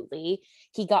 Absolutely.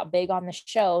 He got big on the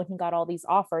show and he got all these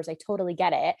offers. I totally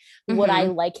get it. Would I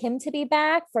like him to be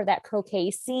back for that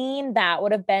croquet scene? That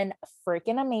would have been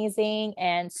freaking amazing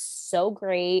and so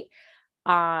great.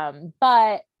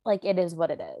 But like, it is what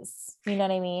it is. You know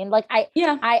what I mean? Like, I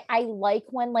like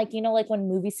when, like, you know, like when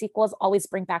movie sequels always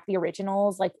bring back the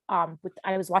originals, like,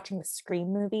 I was watching the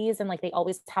Scream movies and like, they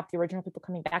always have the original people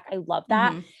coming back. I love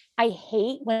that. I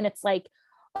hate when it's like,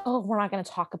 oh, we're not going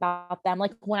to talk about them.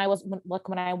 Like when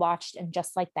I watched And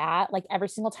Just Like That, like every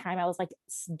single time I was like,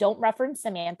 don't reference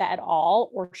Samantha at all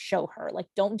or show her. Like,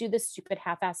 don't do this stupid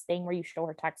half-ass thing where you show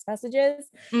her text messages.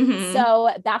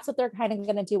 So that's what they're kind of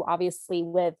going to do, obviously,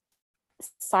 with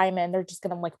Simon. They're just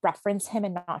going to like reference him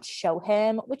and not show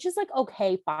him, which is like,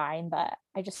 okay, fine. But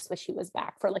I just wish he was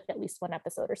back for like at least one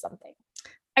episode or something.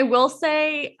 I will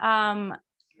say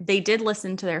they did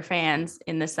listen to their fans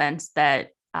in the sense that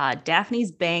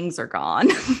Daphne's bangs are gone.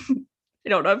 I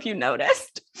don't know if you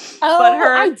noticed. Oh, but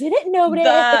I didn't notice.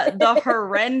 The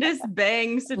horrendous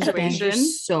bang situation.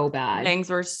 So bad. Bangs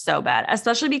were so bad,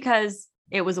 especially because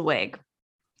it was a wig.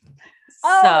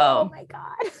 Oh my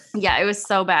God. Yeah, it was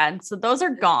so bad. So those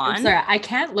are gone. I'm sorry, I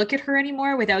can't look at her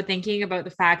anymore without thinking about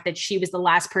the fact that she was the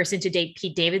last person to date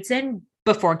Pete Davidson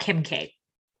before Kim K.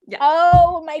 Yeah.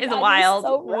 Oh my God. It's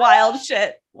wild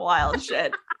shit. Wild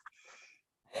shit.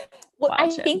 Well, I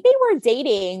think they were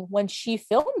dating when she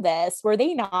filmed this. Were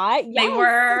they not? Yes.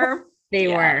 They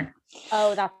were.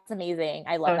 Oh, that's amazing.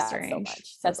 I love that so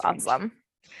much. That's awesome.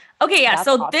 Okay, yeah.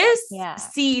 So this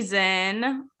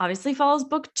season obviously follows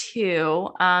book 2.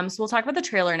 So we'll talk about the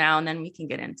trailer now and then we can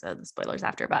get into the spoilers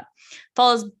after, but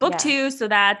follows book 2. So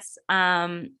that's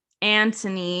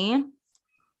Anthony.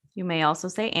 You may also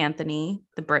say Anthony.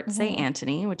 The Brits say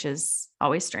Anthony, which is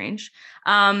always strange.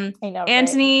 I know,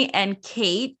 Anthony and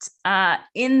Kate.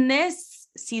 In this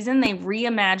season, they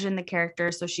reimagine the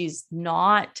character. So she's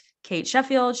not Kate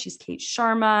Sheffield. She's Kate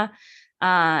Sharma.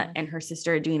 And her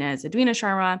sister Edwina is Edwina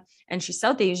Sharma. And she's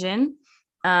South Asian.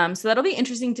 So that'll be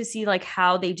interesting to see like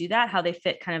how they do that, how they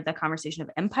fit kind of the conversation of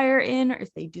empire in, or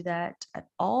if they do that at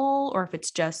all, or if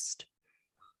it's just...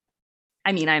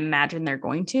 I mean, I imagine they're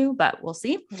going to, but we'll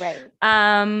see. Right.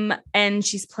 And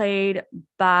she's played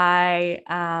by,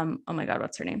 oh my God,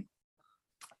 what's her name?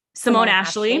 Simone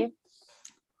Ashley.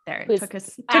 There, it took a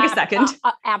second.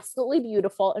 Absolutely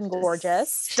beautiful and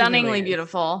gorgeous. Stunningly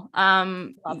beautiful.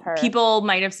 Love her. People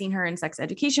might have seen her in Sex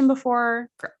Education before,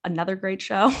 another great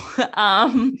show.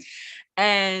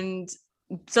 And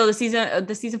so the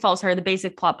season follows her. The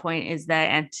basic plot point is that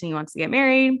Anthony wants to get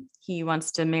married. He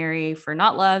wants to marry for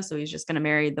not love. So he's just going to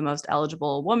marry the most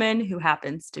eligible woman, who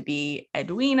happens to be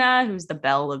Edwina, who's the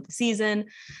belle of the season.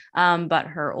 But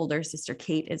her older sister,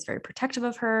 Kate, is very protective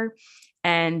of her,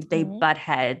 and they butt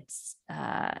heads,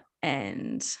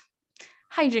 and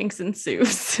hijinks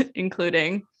ensues,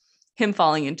 including him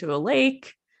falling into a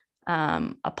lake,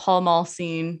 a Pall Mall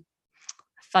scene,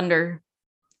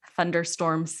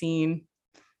 thunderstorm scene,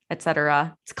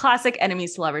 etc. It's classic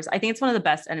enemies to lovers. I think it's one of the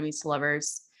best enemies to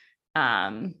lovers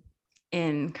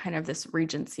in kind of this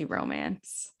Regency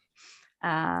romance.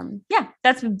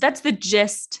 That's the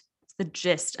gist. It's the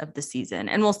gist of the season,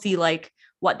 and we'll see like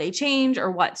what they change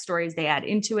or what stories they add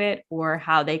into it, or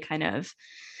how they kind of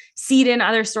seed in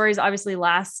other stories. Obviously,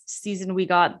 last season we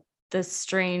got the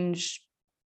strange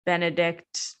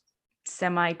Benedict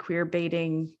semi-queer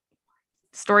baiting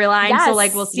storyline. So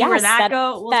like we'll see where that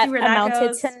goes. We'll see where that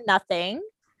amounted goes. to nothing.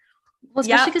 Well,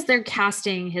 especially because they're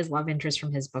casting his love interest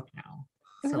from his book now.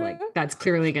 So like that's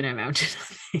clearly going to amount to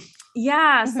nothing.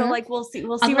 Yeah. So like we'll see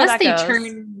Unless where that they goes.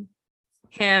 turn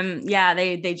Him. Yeah.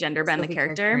 They gender bend the Sophie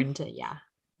character. into, yeah.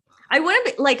 I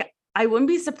wouldn't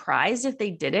be surprised if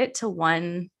they did it to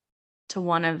one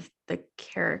of the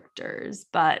characters,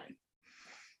 but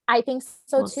I think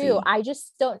so we'll too. see. I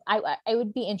just don't. I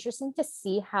would be interesting to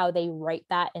see how they write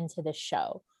that into the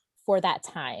show for that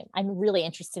time. I'm really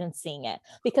interested in seeing it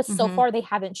because so far they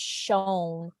haven't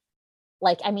shown.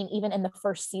 Like, I mean, even in the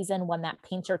first season when that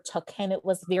painter took him, it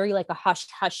was very like a hush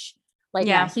hush. Like,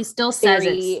 Yeah, he still says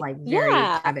very, it's like very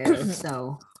taboo.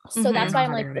 So that's why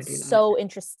I'm how they're like gonna do that. so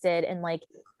interested in like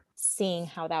seeing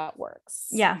how that works.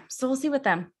 Yeah. So we'll see with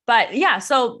them. But yeah,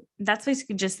 so that's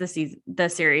basically just the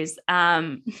series.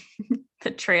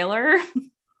 The trailer.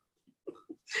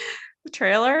 The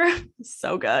trailer is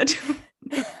so good.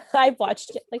 I've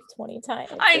watched it like 20 times.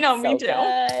 I know, It's me so too.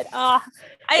 Good.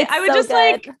 I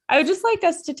would just like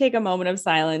us to take a moment of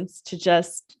silence to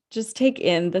just take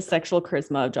in the sexual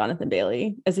charisma of Jonathan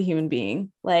Bailey as a human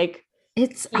being. Like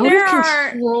it's out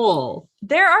of control.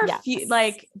 There are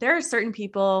there are certain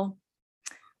people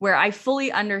where I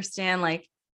fully understand like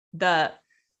the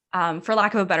for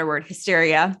lack of a better word,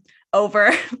 hysteria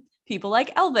over people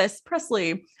like Elvis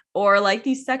Presley or like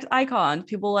these sex icons,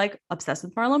 people like obsessed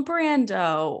with Marlon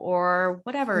Brando or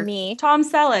whatever. Me, Tom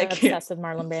Selleck, I'm obsessed with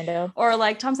Marlon Brando, or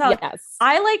like Tom Selleck. Yes.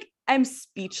 I'm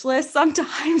speechless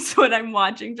sometimes when I'm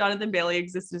watching Jonathan Bailey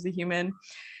exist as a human.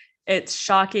 It's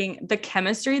shocking. The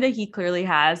chemistry that he clearly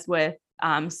has with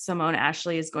Simone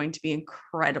Ashley is going to be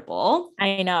incredible.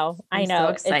 I know. I'm so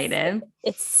excited.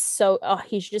 It's so,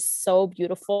 he's just so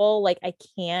beautiful. Like I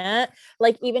can't,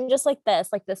 like, even just like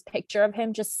this picture of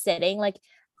him just sitting, like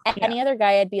any other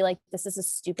guy, I'd be like, this is a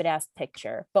stupid ass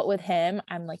picture. But with him,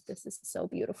 I'm like, this is so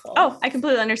beautiful. Oh, I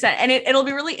completely understand. And it'll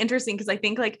be really interesting because I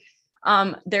think like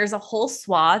there's a whole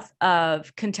swath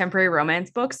of contemporary romance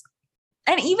books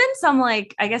and even some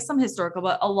like, I guess some historical,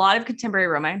 but a lot of contemporary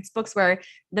romance books where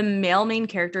the male main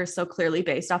character is so clearly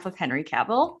based off of Henry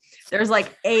Cavill. There's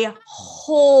like a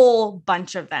whole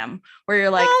bunch of them where you're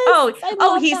like,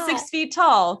 he's 6 feet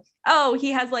tall. Oh,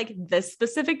 he has like this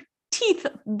specific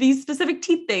these specific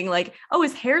teeth thing. Like, oh,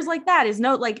 his hair's like that. His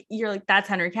note, like, you're like, that's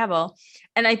Henry Cavill.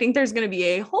 And I think there's going to be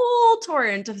a whole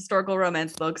torrent of historical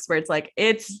romance books where it's like,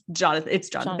 it's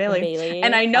Jonathan Bailey.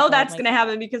 And I know that's going to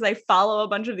happen because I follow a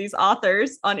bunch of these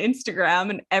authors on Instagram.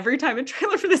 And every time a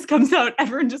trailer for this comes out,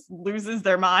 everyone just loses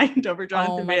their mind over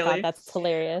Jonathan Bailey. God, that's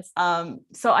hilarious.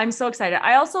 So I'm so excited.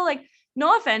 I also like,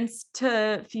 no offense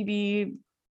to Phoebe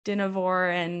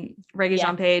Dynevor and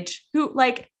Regé-Jean Page, who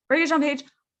like Regé-Jean Page,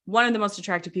 one of the most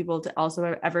attractive people to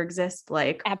also ever exist,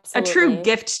 like Absolutely. A true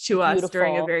gift to us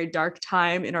during a very dark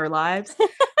time in our lives.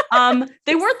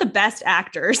 They weren't the best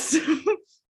actors.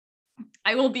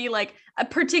 I will be like,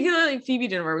 particularly Phoebe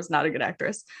Dynevor was not a good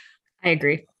actress. I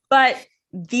agree. But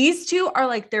these two are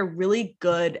like, they're really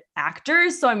good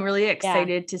actors. So I'm really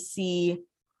excited to see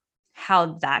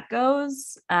how that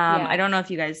goes. I don't know if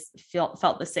you guys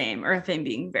felt the same or if I'm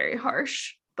being very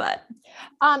harsh. But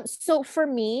so for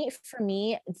me,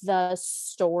 the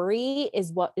story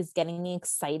is what is getting me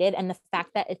excited. And the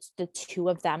fact that it's the two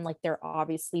of them, like they're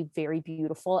obviously very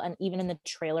beautiful. And even in the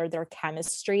trailer, their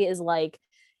chemistry is like,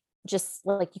 just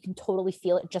like you can totally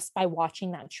feel it just by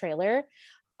watching that trailer.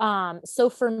 So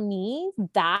for me,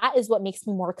 that is what makes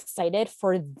me more excited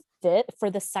for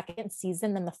the second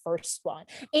season than the first one,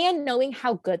 and knowing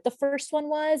how good the first one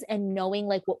was and knowing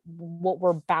like what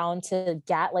we're bound to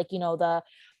get, like, you know, the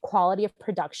quality of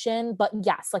production. But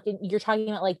yes, like you're talking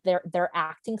about like their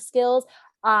acting skills.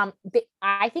 I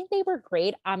think they were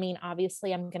great. I mean,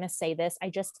 obviously I'm going to say this. I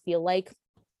just feel like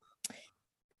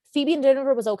Phoebe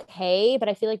Dynevor was okay, but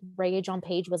I feel like Regé-Jean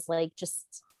Page was like,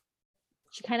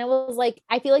 she kind of was like,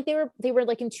 I feel like they were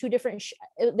like in two different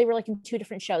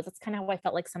shows. That's kind of how I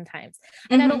felt like sometimes.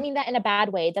 And I don't mean that in a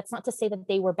bad way. That's not to say that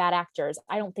they were bad actors.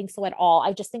 I don't think so at all.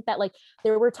 I just think that like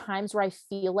there were times where I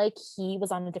feel like he was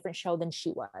on a different show than she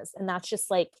was. And that's just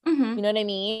like, you know what I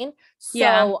mean?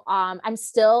 So I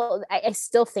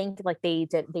still think like they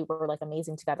were like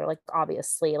amazing together. Like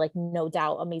obviously, like no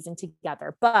doubt amazing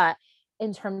together. But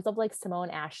in terms of like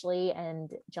Simone Ashley and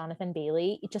Jonathan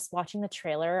Bailey, just watching the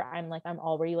trailer, I'm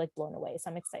already like blown away. So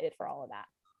I'm excited for all of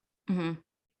that.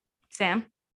 Sam?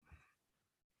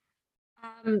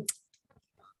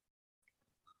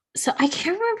 So I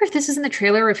can't remember if this is in the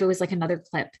trailer or if it was like another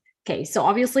clip. Okay, so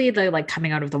obviously the like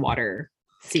coming out of the water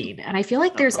scene. And I feel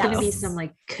like there's going to be Yes. some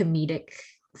like comedic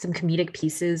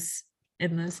pieces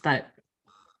in this that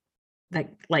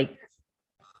like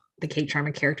the Kate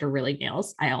Sharma character really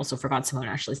nails. I also forgot Simone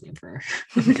Ashley's name for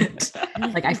a minute.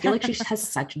 Like, I feel like she has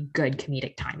such good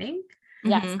comedic timing.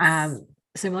 Yes. Mhm.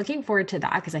 So I'm looking forward to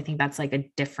that because I think that's like a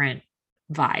different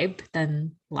vibe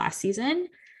than last season.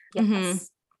 Yes. Mhm.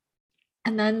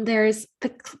 And then there's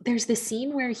the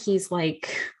scene where he's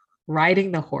like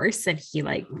riding the horse and he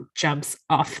like jumps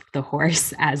off the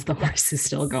horse as the horse is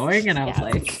still going. And I was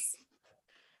Yes. like,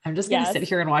 I'm just gonna Yes. sit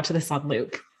here and watch this on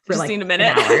loop for Just like need a an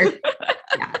minute. hour.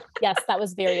 Yeah. Yes, that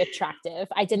was very attractive.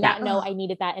 I did not know I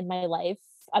needed that in my life.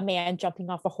 A man jumping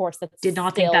off a horse that Did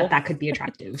not think that could be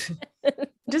attractive.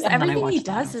 Just And then I everything he watched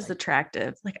that, I does was is like,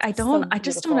 attractive. Like I So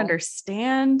just don't beautiful.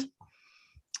 understand.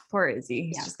 Poor Izzy.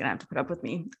 He's Yeah. just gonna have to put up with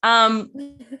me.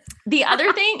 The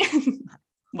other thing,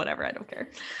 whatever, I don't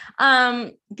care.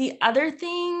 The other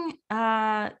thing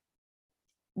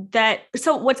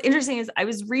so what's interesting is I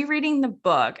was rereading the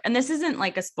book, and this isn't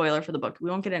like a spoiler for the book. We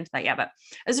won't get into that yet, but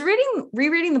I was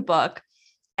rereading the book,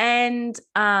 and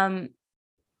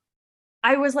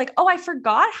I was like, oh, I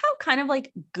forgot how kind of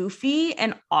like goofy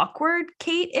and awkward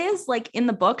Kate is. Like in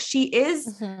the book, she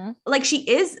is Mhm. like, she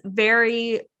is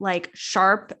very like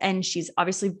sharp, and she's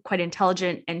obviously quite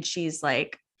intelligent, and she's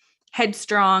like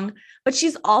headstrong, but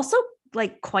she's also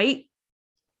like quite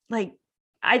like,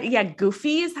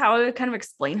 goofy is how I would kind of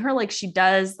explain her. Like she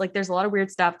does, like, there's a lot of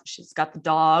weird stuff. She's got the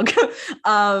dog.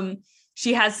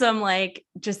 She has some like,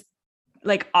 just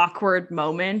like awkward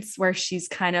moments where she's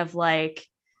kind of like,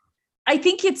 I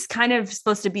think it's kind of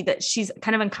supposed to be that she's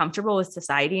kind of uncomfortable with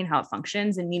society and how it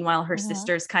functions. And meanwhile, her Mhm.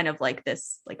 sister's kind of like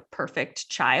this like perfect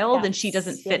child, and she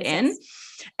doesn't Yes, fit yes, in. yes.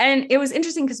 And it was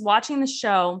interesting because watching the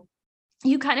show,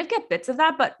 you kind of get bits of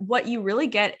that, but what you really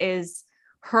get is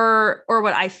her, or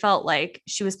what I felt like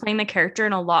she was playing the character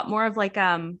in a lot more of like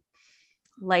a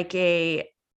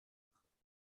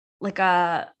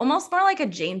almost more like a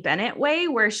Jane Bennett way,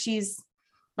 where she's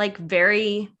like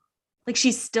very, like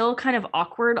she's still kind of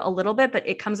awkward a little bit, but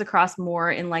it comes across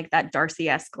more in like that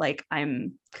Darcy-esque, like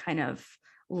I'm kind of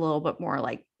a little bit more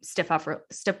like stiff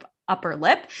upper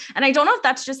lip. And I don't know if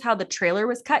that's just how the trailer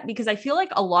was cut, because I feel like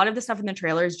a lot of the stuff in the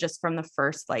trailer is just from the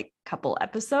first like couple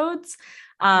episodes.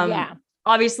 Yeah.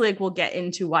 Obviously, like we'll get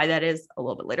into why that is a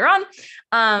little bit later on.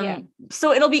 Yeah.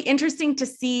 So it'll be interesting to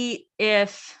see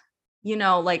if,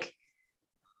 like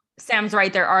Sam's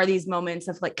right, there are these moments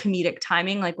of like comedic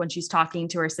timing, like when she's talking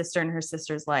to her sister and her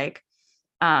sister's like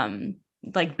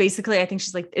basically, I think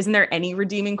she's like, isn't there any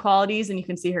redeeming qualities? And you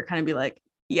can see her kind of be like,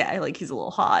 yeah, like he's a little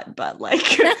hot, but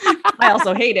like I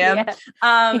also hate him.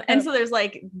 Yeah. And so there's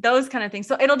like those kind of things.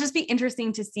 So it'll just be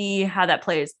interesting to see how that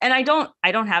plays. And I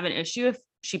don't have an issue if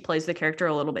she plays the character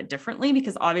a little bit differently,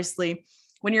 because obviously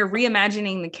when you're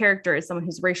reimagining the character as someone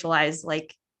who's racialized,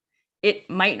 like it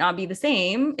might not be the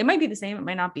same. It might be the same. It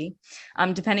might not be,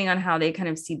 depending on how they kind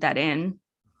of seed that in.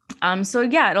 So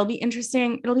yeah, it'll be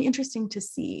interesting. It'll be interesting to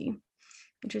see.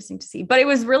 But it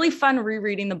was really fun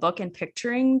rereading the book and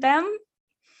picturing them.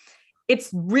 It's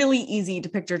really easy to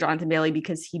picture Jonathan Bailey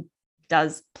because he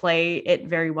does play it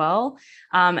very well.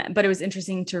 But it was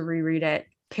interesting to reread it,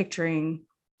 picturing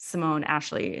Simone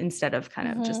Ashley instead of kind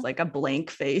of just like a blank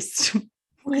faced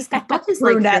Because the book is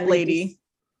like brunette fairly lady.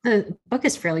 The book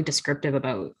is fairly descriptive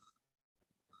about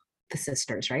the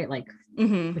sisters, right? Like,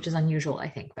 Mhm. which is unusual, I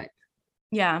think, but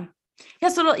Yeah.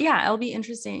 So it'll be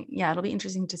interesting. Yeah, it'll be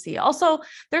interesting to see. Also,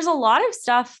 there's a lot of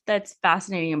stuff that's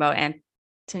fascinating about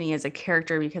Anthony as a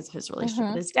character because of his relationship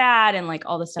with his dad and like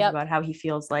all the stuff Yep. about how he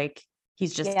feels like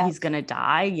he's Yeah. he's gonna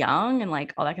die young and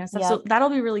like all that kind of stuff. Yep. So that'll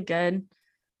be really good.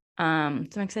 So I'm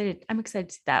excited. I'm excited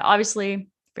to see that. Obviously,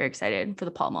 very excited for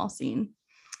the Pall Mall scene.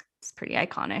 It's pretty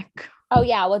iconic. Oh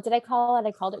yeah, what did I call it?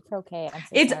 I called it croquet.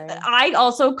 I'm so sorry. I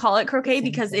also call it croquet Same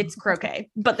because thing. it's croquet,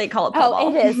 but they call it Pall Oh,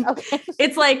 Mall. it is. Okay.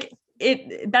 It's like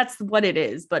that's what it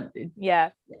is, but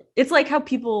Yeah. it's like how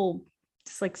people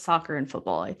just like soccer and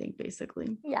football, I think,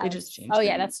 basically. Yeah. They just change. Oh the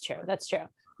yeah, name. that's true. That's true.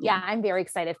 Yeah, I'm very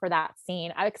excited for that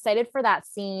scene. I'm excited for that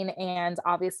scene and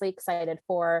obviously excited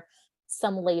for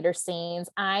some later scenes.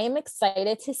 I'm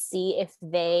excited to see if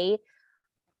they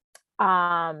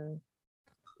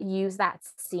use that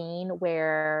scene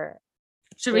where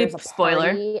Should we there's a spoiler?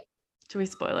 party. Should we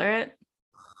spoiler it?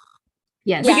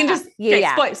 yes. We Yeah. can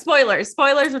just spoilers.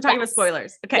 Spoilers. We're talking about Yes.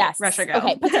 spoilers. Okay, Yes. Russia, go.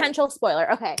 Okay, potential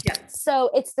spoiler. Okay. Yeah. So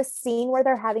it's the scene where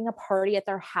they're having a party at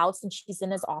their house and she's in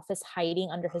his office hiding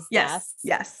under his desk.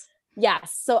 Yes.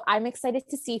 Yes. So I'm excited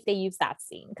to see if they use that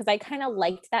scene because I kind of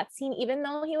liked that scene, even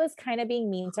though he was kind of being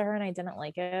mean to her and I didn't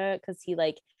like it because he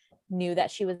like knew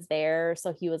that she was there.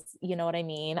 So he was, you know what I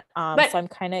mean? But so I'm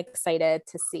kind of excited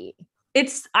to see.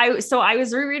 I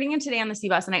was rereading it today on the C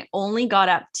bus, and I only got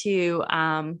up to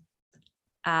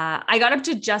I got up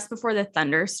to just before the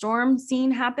thunderstorm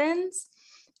scene happens.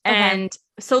 And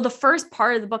so the first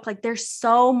part of the book, like there's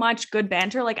so much good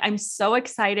banter. Like I'm so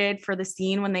excited for the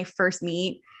scene when they first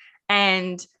meet.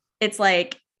 And it's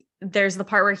like, there's the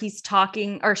part where she's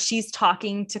talking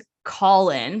to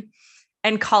Colin,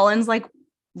 and Colin's like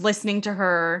listening to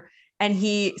her, and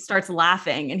he starts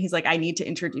laughing, and he's like, I need to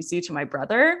introduce you to my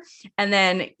brother. And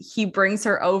then he brings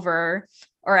her over,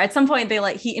 or at some point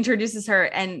he introduces her,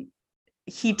 and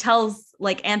he tells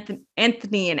like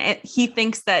Anthony, and he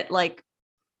thinks that like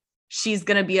she's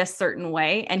going to be a certain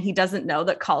way. And he doesn't know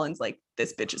that Colin's like,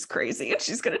 this bitch is crazy and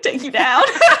she's going to take you down.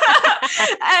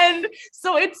 And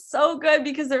so it's so good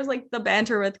because there's like the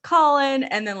banter with Colin,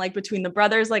 and then like between the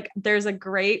brothers, like there's a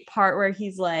great part where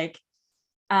he's like,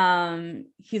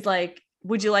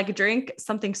 would you like a drink?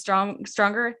 Something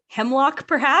stronger, hemlock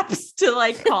perhaps, to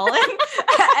like Colin.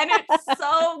 And it's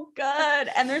so good.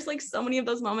 And there's like so many of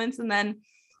those moments. And then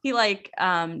he like,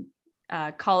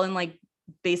 Colin like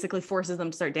basically forces them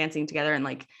to start dancing together, and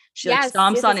like she like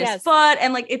stomps on his foot,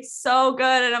 and like it's so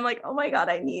good. And I'm like, oh my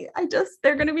God,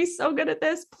 they're gonna be so good at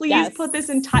this. Please put this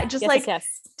in time. Just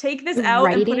take this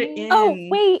out and put it in. Oh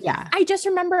wait, I just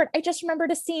remembered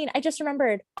a scene.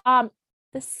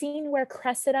 The scene where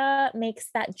Cressida makes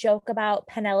that joke about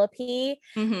Penelope,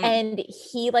 and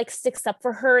he like sticks up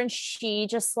for her, and she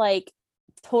just like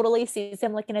totally sees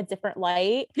him like in a different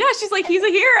light. Yeah, she's like, he's a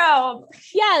hero.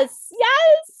 Yes.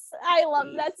 I love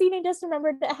that scene. I just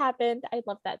remembered that happened. I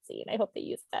love that scene. I hope they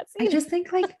use that scene. I just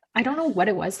think like, I don't know what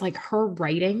it was. Like her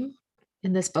writing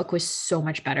in this book was so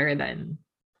much better than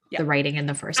the writing in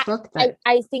the first book.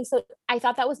 I think so. I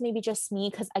thought that was maybe just me,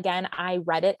 because again, I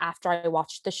read it after I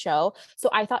watched the show. So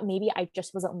I thought maybe I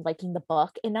just wasn't liking the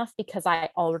book enough because I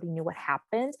already knew what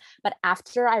happened. But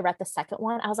after I read the second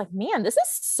one, I was like, man, this is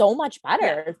so much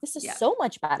better. Yeah. This is so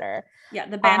much better. Yeah,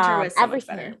 the banter was so much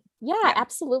better. Yeah,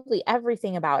 absolutely.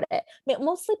 Everything about it.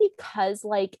 Mostly because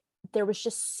like there was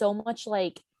just so much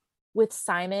like with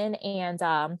Simon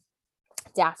and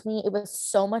Daphne, it was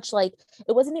so much like,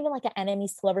 it wasn't even like an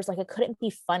enemies to lovers, like it couldn't be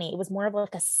funny. It was more of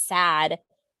like a sad,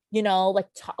 you know, like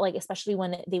especially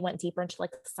when they went deeper into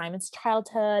like Simon's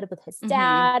childhood with his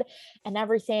dad and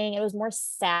everything. It was more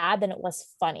sad than it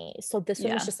was funny. So this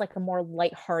one was just like a more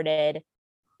lighthearted,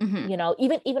 you know,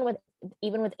 even with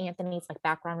Anthony's like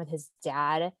background with his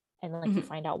dad, and like you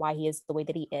find out why he is the way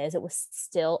that he is, it was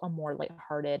still a more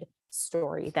lighthearted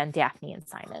story than Daphne and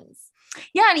Simon's.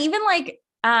 Yeah, and even like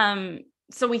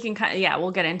so we can kind of,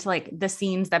 we'll get into like the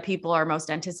scenes that people are most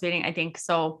anticipating, I think.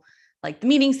 So like the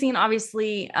meeting scene,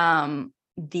 obviously, when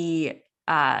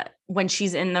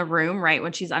she's in the room, right,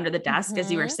 when she's under the desk, as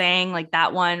you were saying, like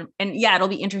that one. And it'll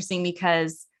be interesting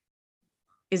because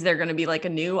is there going to be like a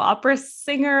new opera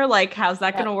singer? Like, how's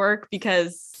that going to work?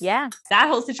 Because that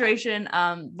whole situation,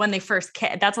 when they first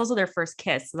kiss, that's also their first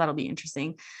kiss. So that'll be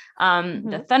interesting.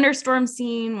 The thunderstorm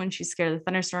scene, when she's scared of the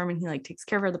thunderstorm and he like takes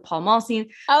care of her, the Pall Mall scene.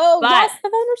 Oh, yes, the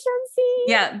thunderstorm scene.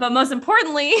 Yeah. But most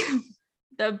importantly,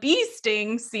 the bee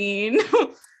sting scene,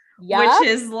 which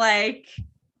is like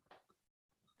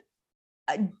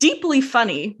deeply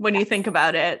funny when you think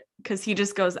about it, because he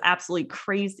just goes absolutely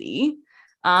crazy.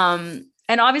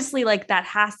 And obviously, like that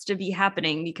has to be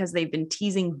happening because they've been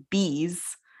teasing bees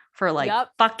for like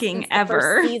fucking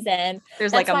ever. Season.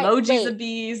 There's like emojis of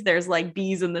bees. There's like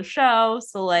bees in the show.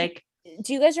 So like,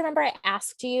 do you guys remember I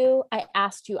asked you? I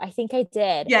think I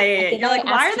did. Yeah. You're like,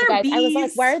 why are there bees? I was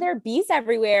like, why are there bees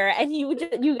everywhere? And you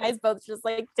guys both just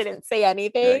like didn't say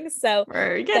anything. So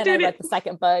then I read the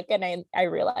second book and I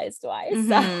realized why.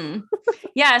 So.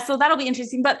 So that'll be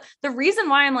interesting. But the reason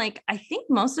why I'm like, I think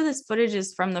most of this footage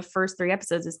is from the first 3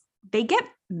 episodes is they get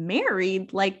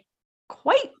married like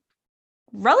quite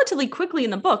relatively quickly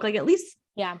in the book. Like at least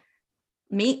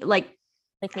maybe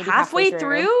halfway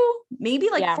through, maybe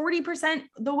like 40%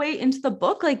 the way into the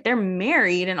book, like they're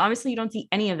married. And obviously you don't see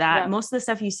any of that. Most of the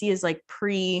stuff you see is like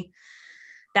pre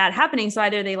that happening. So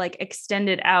either they like extend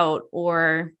it out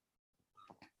or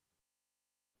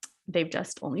they've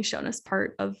just only shown us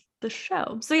part of the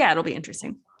show. So it'll be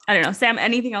interesting. I don't know. Sam,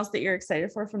 anything else that you're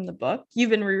excited for from the book? You've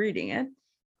been rereading it.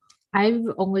 I've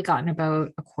only gotten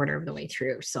about a quarter of the way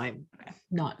through, so I'm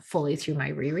not fully through my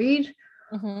reread.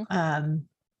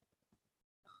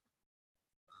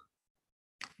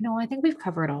 No, I think we've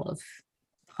covered all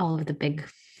of the big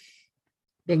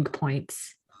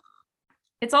points.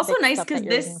 It's also nice because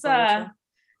this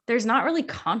there's not really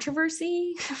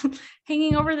controversy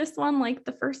hanging over this one like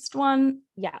the first one.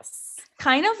 Yes.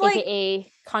 kind of like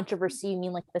AKA controversy. You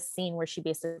mean like the scene where she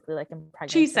basically like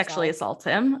impregnates she sexually herself? assaults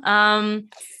him.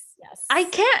 Yes. I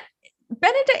can't.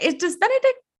 Does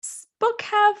Benedict's book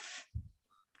have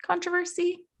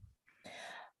controversy?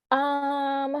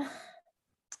 Because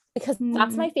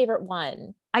that's my favorite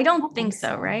one. I don't think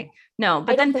so, right? No, I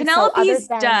but then don't think so, other Penelope's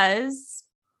than- does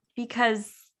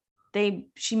because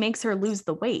she makes her lose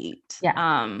the weight. Yeah.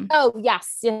 Oh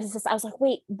yes. I was like,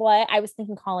 wait, what? I was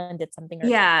thinking Colin did something.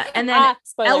 Yeah, and then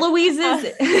spoiler.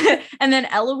 Eloise's and then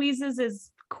Eloise's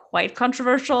is quite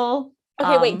controversial.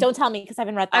 Okay, wait, don't tell me because I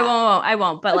haven't read that. I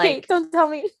won't, but okay, like don't tell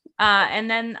me.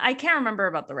 and then I can't remember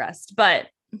about the rest, but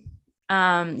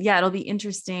yeah, it'll be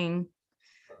interesting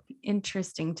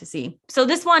to see. So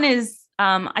this one is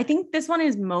I think this one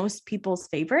is most people's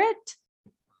favorite,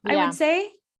 I would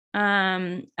say,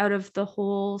 out of the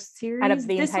whole series. Out of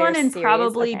the this entire one and series,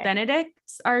 probably okay.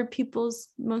 Benedict's are people's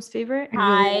most favorite.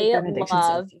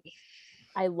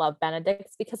 I love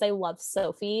Benedict's because I love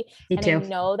Sophie. Me and too. I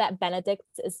know that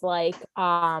Benedict's is like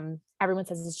everyone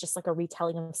says it's just like a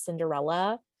retelling of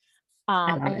Cinderella.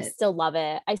 I still love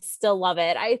it.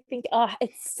 I think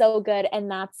it's so good. And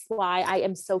that's why I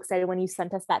am so excited when you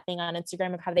sent us that thing on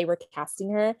Instagram of how they were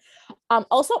casting her.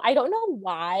 Also, I don't know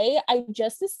why. I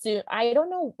just assumed I don't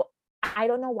know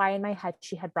why in my head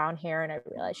she had brown hair and I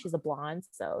realized she's a blonde.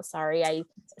 So sorry.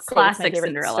 Classic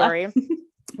Cinderella story.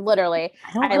 Literally.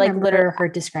 I don't remember her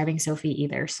describing Sophie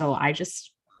either. So I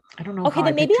don't know. Okay,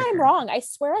 then maybe I'm wrong. I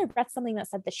swear I read something that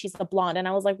said that she's a blonde, and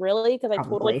I was like, really? Because I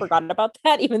totally forgot about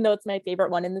that, even though it's my favorite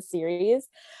one in the series.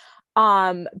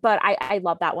 But I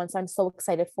love that one, so I'm so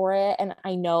excited for it. And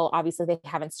I know obviously they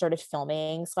haven't started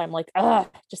filming, so I'm like,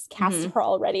 just cast her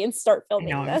already and start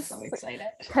filming this. I'm so excited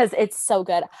because it's so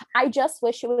good. I just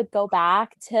wish it would go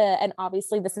back to, and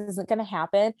obviously this isn't going to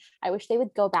happen. I wish they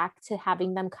would go back to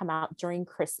having them come out during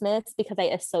Christmas because I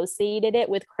associated it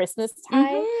with Christmas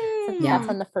time. That's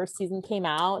when the first season came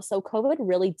out. So COVID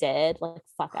really did like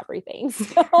fuck everything.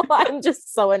 So I'm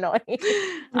just so annoyed.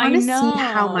 I want to see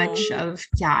how much of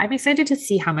I'm excited to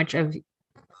see how much of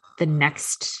the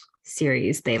next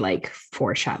series they like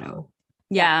foreshadow.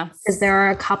 Yeah. Because there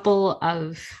are a couple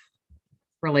of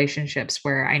relationships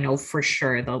where I know for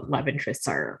sure the love interests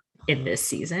are in this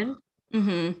season.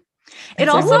 Mm-hmm. It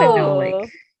also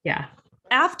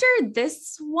after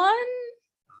this one,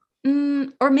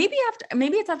 or maybe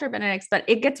it's after Benedict's, but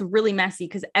it gets really messy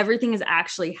because everything is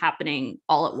actually happening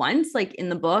all at once, like in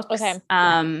the books. Okay.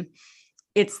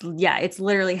 It's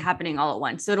literally happening all at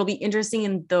once. So it'll be interesting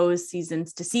in those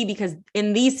seasons to see, because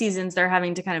in these seasons they're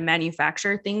having to kind of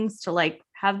manufacture things to like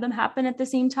have them happen at the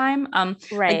same time.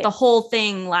 Like the whole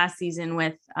thing last season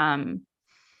with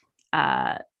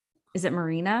is it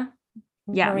Marina?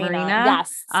 Yeah, Marina.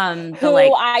 Yes.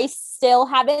 I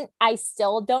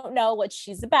still don't know what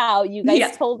she's about. You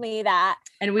guys told me that.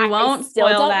 And we won't still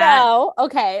spoil don't that. know.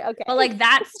 Okay. But like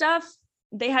that stuff,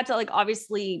 they had to like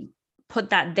obviously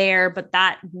put that there, but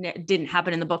that didn't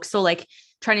happen in the book. So like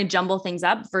trying to jumble things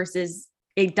up versus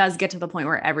it does get to the point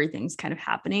where everything's kind of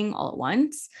happening all at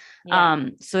once. Yeah.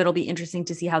 So it'll be interesting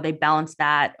to see how they balance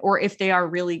that, or if they are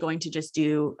really going to just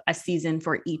do a season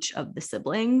for each of the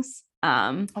siblings.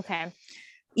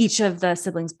 Each of the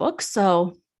siblings' books.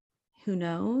 So who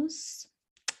knows?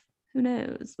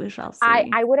 We shall see.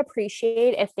 I would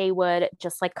appreciate if they would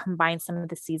just like combine some of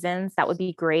the seasons. That would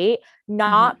be great.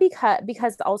 Not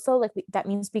because also like that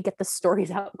means we get the stories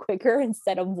out quicker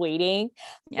instead of waiting.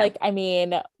 Yeah. Like, I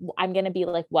mean, I'm going to be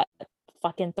like, what,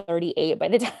 fucking 38 by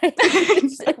the time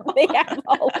they have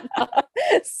all of that.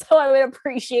 So I would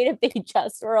appreciate if they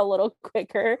just were a little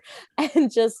quicker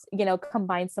and just,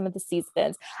 combine some of the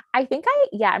seasons. I think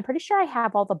I'm pretty sure I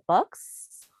have all the books.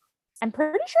 I'm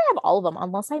pretty sure I have all of them,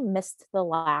 unless I missed the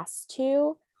last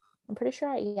two. I'm pretty sure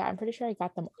I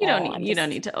got them. You don't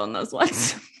need to own those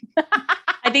ones.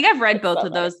 I think I've read both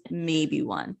of those maybe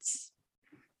once.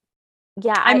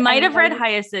 Yeah. I might have read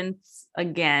Hyacinth's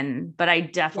again, but I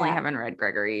definitely haven't read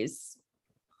Gregory's.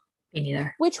 Me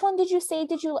neither. Which one did you say?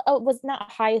 It was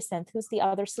not Hyacinth. Who's the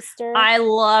other sister? I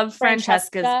love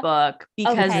Francesca's book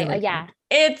because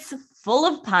it's full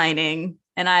of pining.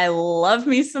 And I love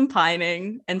me some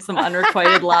pining and some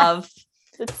unrequited love.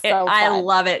 I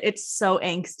love it. It's so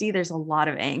angsty. There's a lot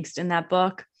of angst in that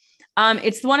book.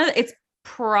 It's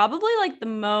probably like the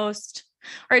most,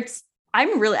 or it's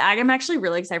I'm actually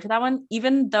really excited for that one,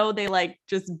 even though they like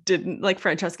just didn't like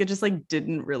Francesca just like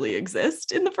didn't really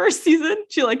exist in the first season.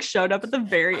 She like showed up at the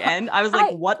very end. I was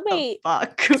like, what the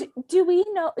fuck? Do we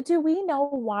know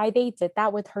why they did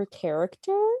that with her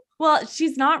character? Well,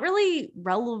 she's not really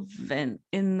relevant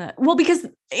because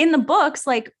in the books,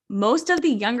 like most of the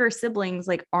younger siblings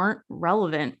like aren't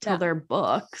relevant to their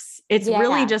books. It's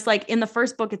really just like in the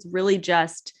first book, it's really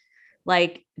just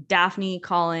like Daphne,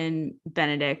 Colin,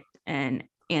 Benedict, and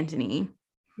Anthony.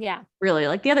 Yeah. Really,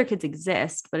 like the other kids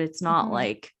exist, but it's not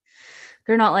like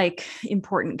they're not like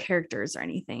important characters or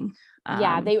anything.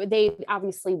 They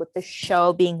obviously, with the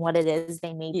show being what it is,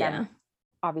 they made them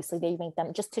obviously they make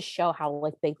them just to show how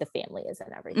like big the family is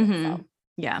and everything.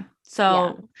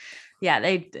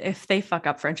 If they fuck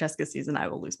up Francesca's season, I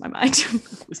will lose my mind.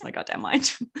 Lose my goddamn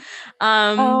mind.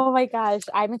 Oh my gosh,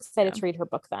 I'm excited to read her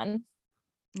book then.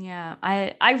 Yeah,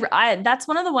 I that's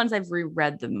one of the ones I've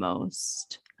reread the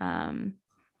most.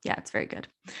 It's very good.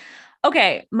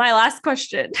 Okay, my last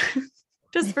question,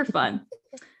 just for fun.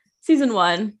 Season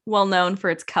 1, well known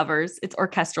for its covers, its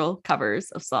orchestral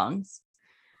covers of songs.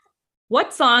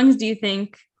 What songs do you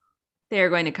think they are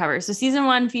going to cover? So season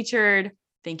 1 featured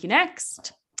Thank You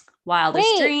Next, Wildest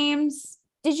Dreams.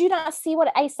 Did you not see what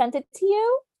I sent it to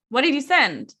you? What did you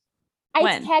send?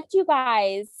 I tagged you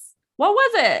guys. What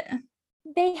was it?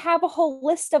 They have a whole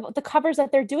list of the covers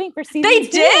that they're doing for season 2. They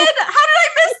did? How did I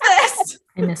miss this?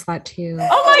 I missed that too.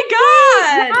 Oh my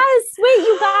God. Yes.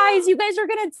 Wait, you guys are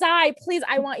going to die. Please,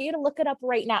 I want you to look it up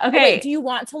right now. Okay. Wait, do you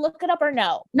want to look it up or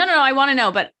no? No, I want to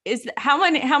know, but how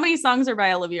many songs are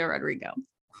by Olivia Rodrigo?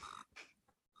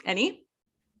 Any?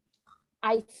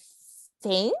 I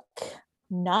think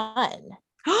none.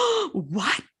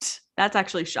 What? That's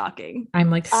actually shocking. I'm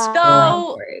like,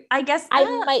 so I guess I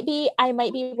might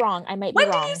be wrong. When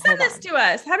did you send this to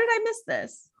us? How did I miss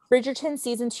this? Bridgerton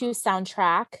season 2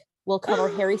 soundtrack will cover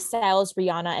Harry Styles,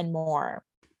 Rihanna, and more.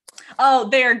 Oh,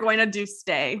 they are going to do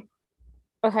Stay.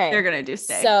 Okay. They're going to do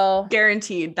Stay. So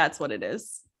guaranteed that's what it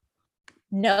is.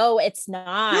 No, it's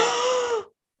not.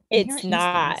 It's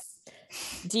not.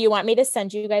 Do you want me to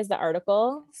send you guys the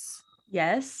article?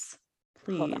 Yes,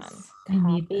 please. Hold on. I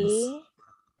need this.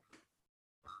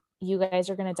 You guys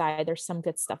are gonna die. There's some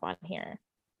good stuff on here.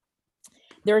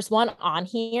 There's one on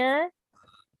here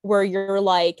where you're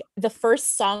like the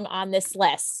first song on this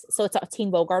list. So it's a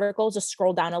Teen Vogue article. Just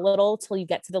scroll down a little till you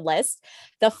get to the list.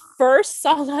 The first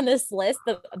song on this list,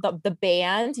 the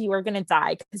band, you are gonna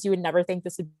die because you would never think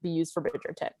this would be used for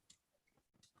Bridgerton.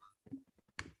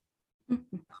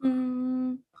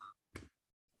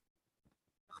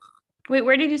 Wait,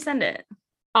 where did you send it?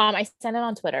 I sent it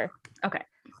on Twitter. Okay.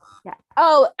 Yeah.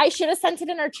 Oh, I should have sent it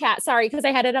in our chat. Sorry, because I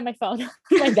had it on my phone.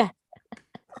 My bad.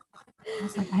 I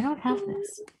was like, I don't have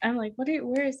this. I'm like,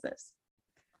 where is this?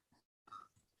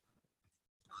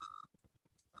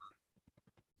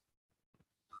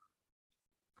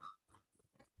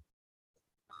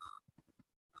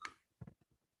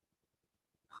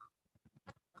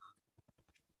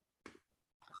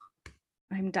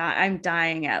 I'm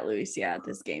dying at Lucia at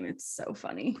this game. It's so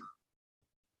funny.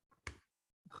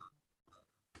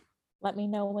 Let me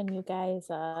know when you guys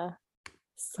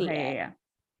see it. Yeah.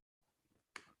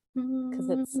 Because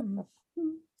it's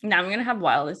now I'm gonna have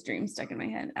Wildest Dreams stuck in my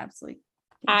head. Absolutely.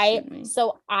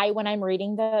 When I'm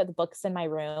reading the books in my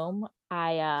room,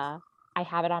 I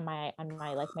have it on my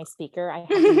my speaker. I have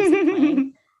the music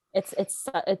playing.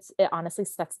 It honestly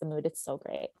sets the mood. It's so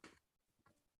great.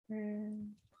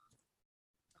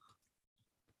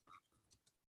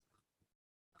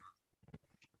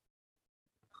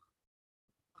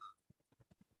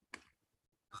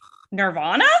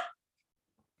 Nirvana?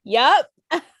 Yep.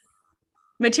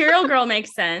 Material Girl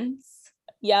makes sense.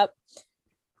 Yep.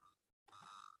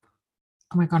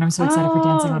 Oh my God, I'm so excited for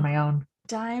Dancing on My Own.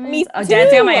 Diamonds. Oh,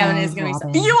 Dancing on My Own is gonna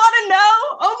be. You want to know?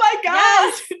 Oh my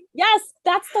God! Yes,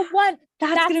 that's the one.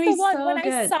 That's gonna be one. So when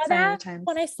good. I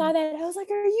saw that, I was like,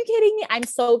 "Are you kidding me?" I'm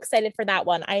so excited for that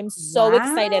one. I'm so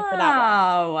excited for that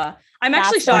one. Wow, I'm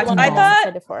actually shocked.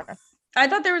 I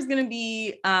thought there was gonna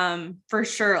be for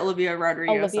sure Olivia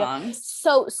Rodrigo songs.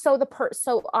 So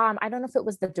I don't know if it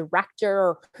was the director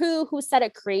or who said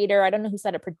it, creator. I don't know who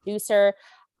said it, producer.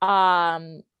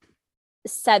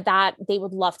 Said that they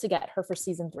would love to get her for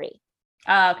season 3.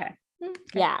 Okay.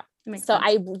 Yeah. So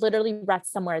I literally read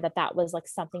somewhere that was like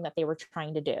something that they were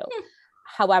trying to do.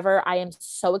 However, I am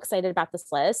so excited about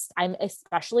this list. I'm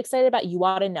especially excited about You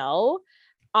Ought to Know.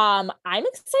 I'm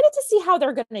excited to see how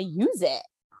they're going to use it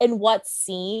and what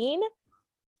scene.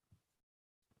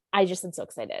 I just am so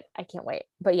excited. I can't wait.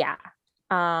 But yeah.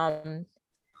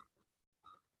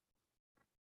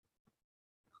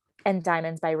 and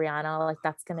Diamonds by Rihanna. Like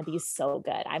that's gonna be so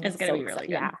good. It's gonna be really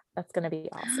good. Yeah, that's gonna be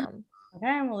awesome.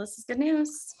 Okay, well, this is good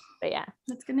news. But yeah,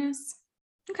 That's good news.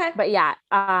 Okay. but yeah,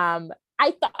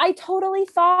 I totally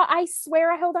thought, I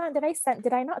swear, hold on, did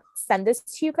I not send this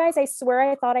to you guys? I swear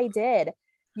I thought I did.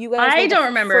 You guys I were the don't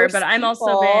remember, first but I've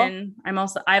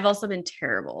people- also been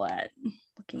terrible at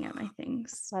looking at my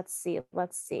things. Let's see.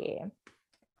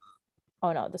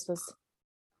 Oh no, this was,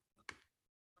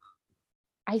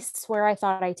 I swear I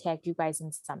thought I tagged you guys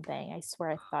in something. I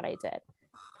swear I thought I did.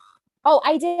 Oh,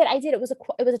 I did. It was a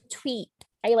tweet.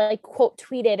 I like quote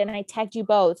tweeted and I tagged you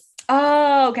both.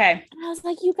 Oh, okay. And I was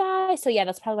like, you guys. So yeah,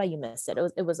 that's probably why you missed it.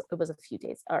 It was a few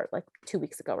days or like 2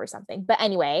 weeks ago or something. But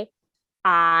anyway,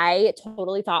 I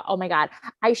totally thought, oh my God,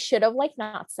 I should have like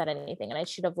not said anything. And I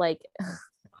should have like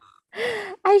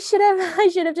I should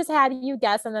have just had you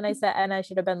guess. And then I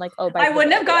should have been like, oh, I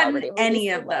wouldn't have gotten any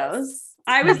of those.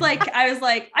 I was like,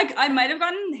 I might have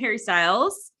gotten Harry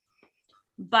Styles,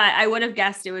 but I would have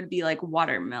guessed it would be like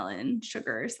watermelon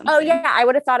sugar or something. Oh yeah, I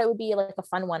would have thought it would be like a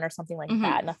fun one or something like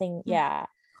that. Nothing, yeah.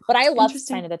 But I love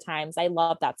Sign of the Times. I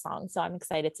love that song, so I'm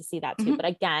excited to see that too. But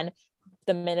again,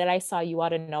 the minute I saw You Ought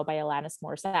to Know by Alanis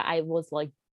Morissette, I was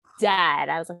like dead.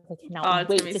 I was like, I cannot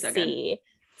wait to see.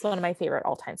 It's one of my favorite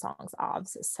all-time songs,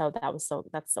 obs. So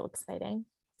that's so exciting.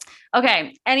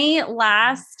 Okay. Any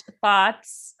last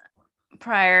thoughts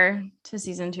prior to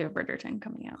season 2 of Bridgerton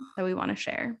coming out that we want to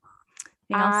share?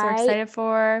 Anything else we're excited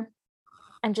for?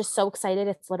 I'm just so excited.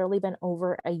 It's literally been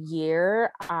over a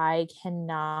year. I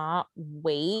cannot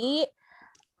wait.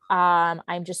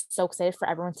 I'm just so excited for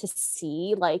everyone to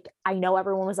see. Like, I know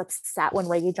everyone was upset when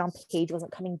Regé-Jean Page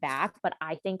wasn't coming back, but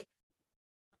I think,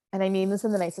 and I mean this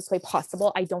in the nicest way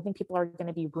possible, I don't think people are going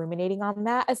to be ruminating on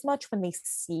that as much when they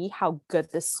see how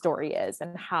good this story is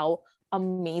and how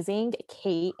amazing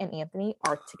Kate and Anthony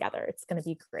are together. It's going to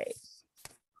be great.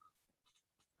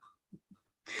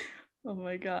 Oh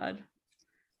my God.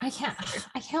 I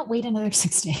can't wait another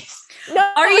 6 days.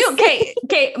 No, are you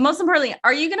okay? Most importantly,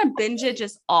 are you gonna binge it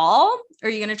just all? Or are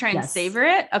you gonna try and savor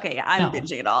it? Okay, yeah, I'm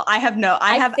binging it all. I'm gonna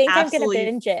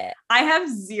binge it. I have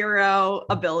zero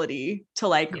ability to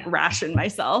ration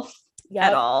myself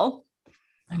at all.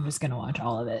 I'm just gonna watch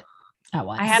all of it at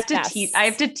once. I have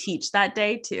to teach that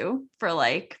day too for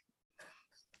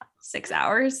 6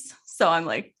 hours. So I'm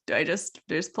like, do I just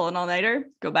pull an all-nighter,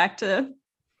 go back to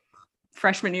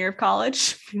freshman year of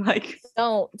college?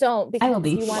 Don't because I will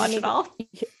be. You watch it all.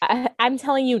 I'm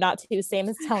telling you not to. Sam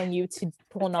is telling you to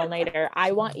pull an all-nighter.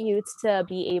 I want you to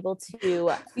be able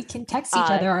to. We can text each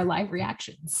other our live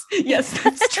reactions. Yes,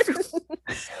 that's true.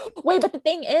 Wait, but the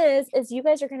thing is you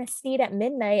guys are gonna see it at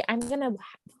midnight. I'm gonna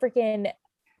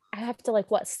I have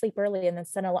to sleep early and then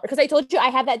send a lot because I told you I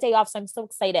have that day off, so I'm so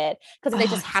excited because I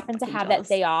just happen to have that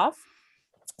day off.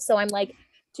 So I'm like,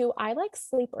 do I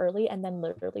sleep early and then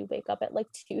literally wake up at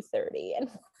 2:30 and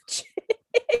watch it?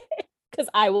 Because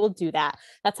I will do that.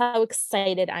 That's how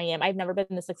excited I am. I've never been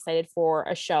this excited for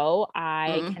a show.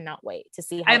 I cannot wait to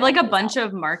see. I have a bunch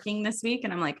of marking this week,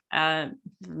 and I'm I'm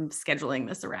scheduling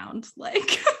this around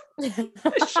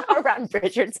around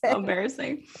Bridgerton. So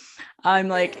embarrassing. I'm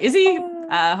like, Izzy,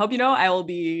 hope you know I will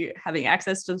be having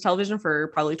access to the television for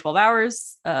probably 12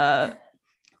 hours.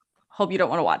 Hope you don't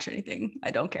want to watch anything.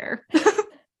 I don't care.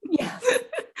 Yeah.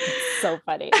 So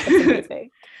funny. It's amazing.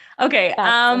 Okay.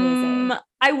 That's amazing.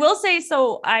 I will say,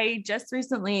 so I just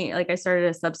recently, I started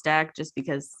a Substack just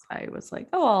because I was like,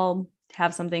 oh, I'll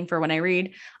have something for when I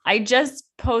read. I just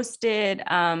posted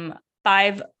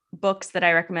 5 books that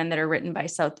I recommend that are written by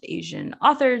South Asian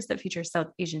authors that feature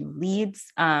South Asian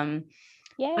leads.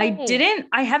 Yay.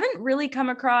 I haven't really come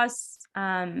across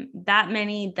that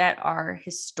many that are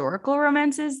historical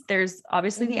romances. There's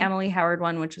obviously the Emily Howard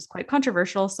one, which was quite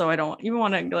controversial, so I don't even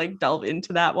want to delve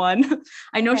into that one.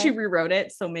 I know she rewrote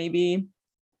it, so maybe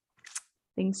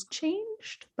things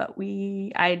changed, but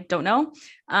I don't know.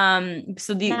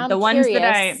 So the ones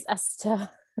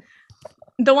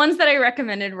the ones that I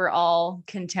recommended were all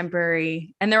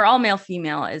contemporary, and they're all male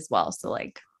female as well, so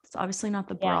it's obviously not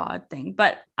the broad thing,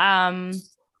 but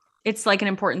it's an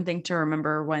important thing to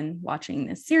remember when watching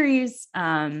this series.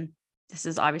 This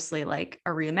is obviously a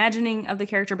reimagining of the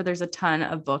character, but there's a ton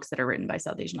of books that are written by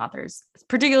South Asian authors,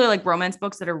 particularly romance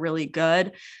books that are really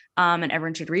good and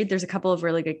everyone should read. There's a couple of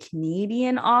really good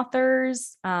Canadian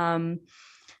authors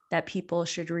that people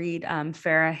should read.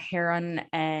 Farah Heron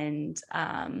and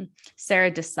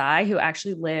Sarah Desai, who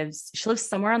actually lives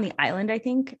somewhere on the island, I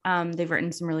think. They've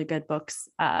written some really good books,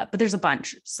 but there's a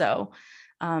bunch. So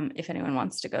if anyone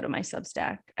wants to go to my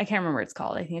Substack, I can't remember what it's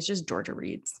called. I think it's just Georgia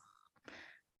Reads.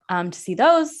 To see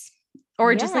those.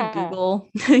 Or just like Yeah. Google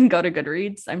and go to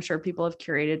Goodreads. I'm sure people have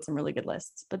curated some really good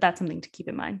lists, but that's something to keep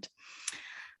in mind.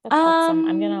 That's awesome.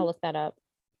 I'm gonna look that up.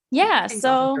 Yeah. Things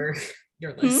So off of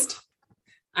your list.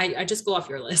 I just go off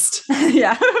your list.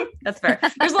 yeah, that's fair.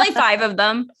 There's only 5 of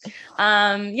them.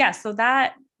 Yeah, so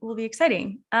that will be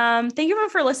exciting. Thank you everyone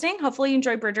for listening. Hopefully you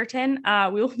enjoy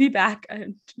Bridgerton. We will be back,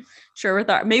 I'm sure, with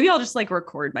maybe I'll just like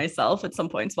record myself at some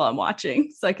points while I'm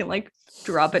watching, so I can like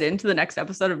drop it into the next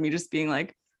episode of me just being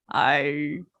like,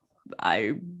 I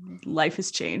life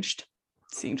has changed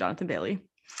seeing Jonathan Bailey.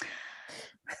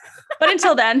 But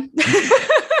until then,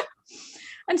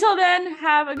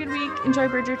 have a good week. Enjoy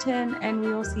Bridgerton, and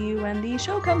we will see you when the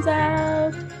show comes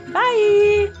out.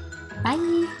 Bye.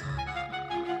 Bye.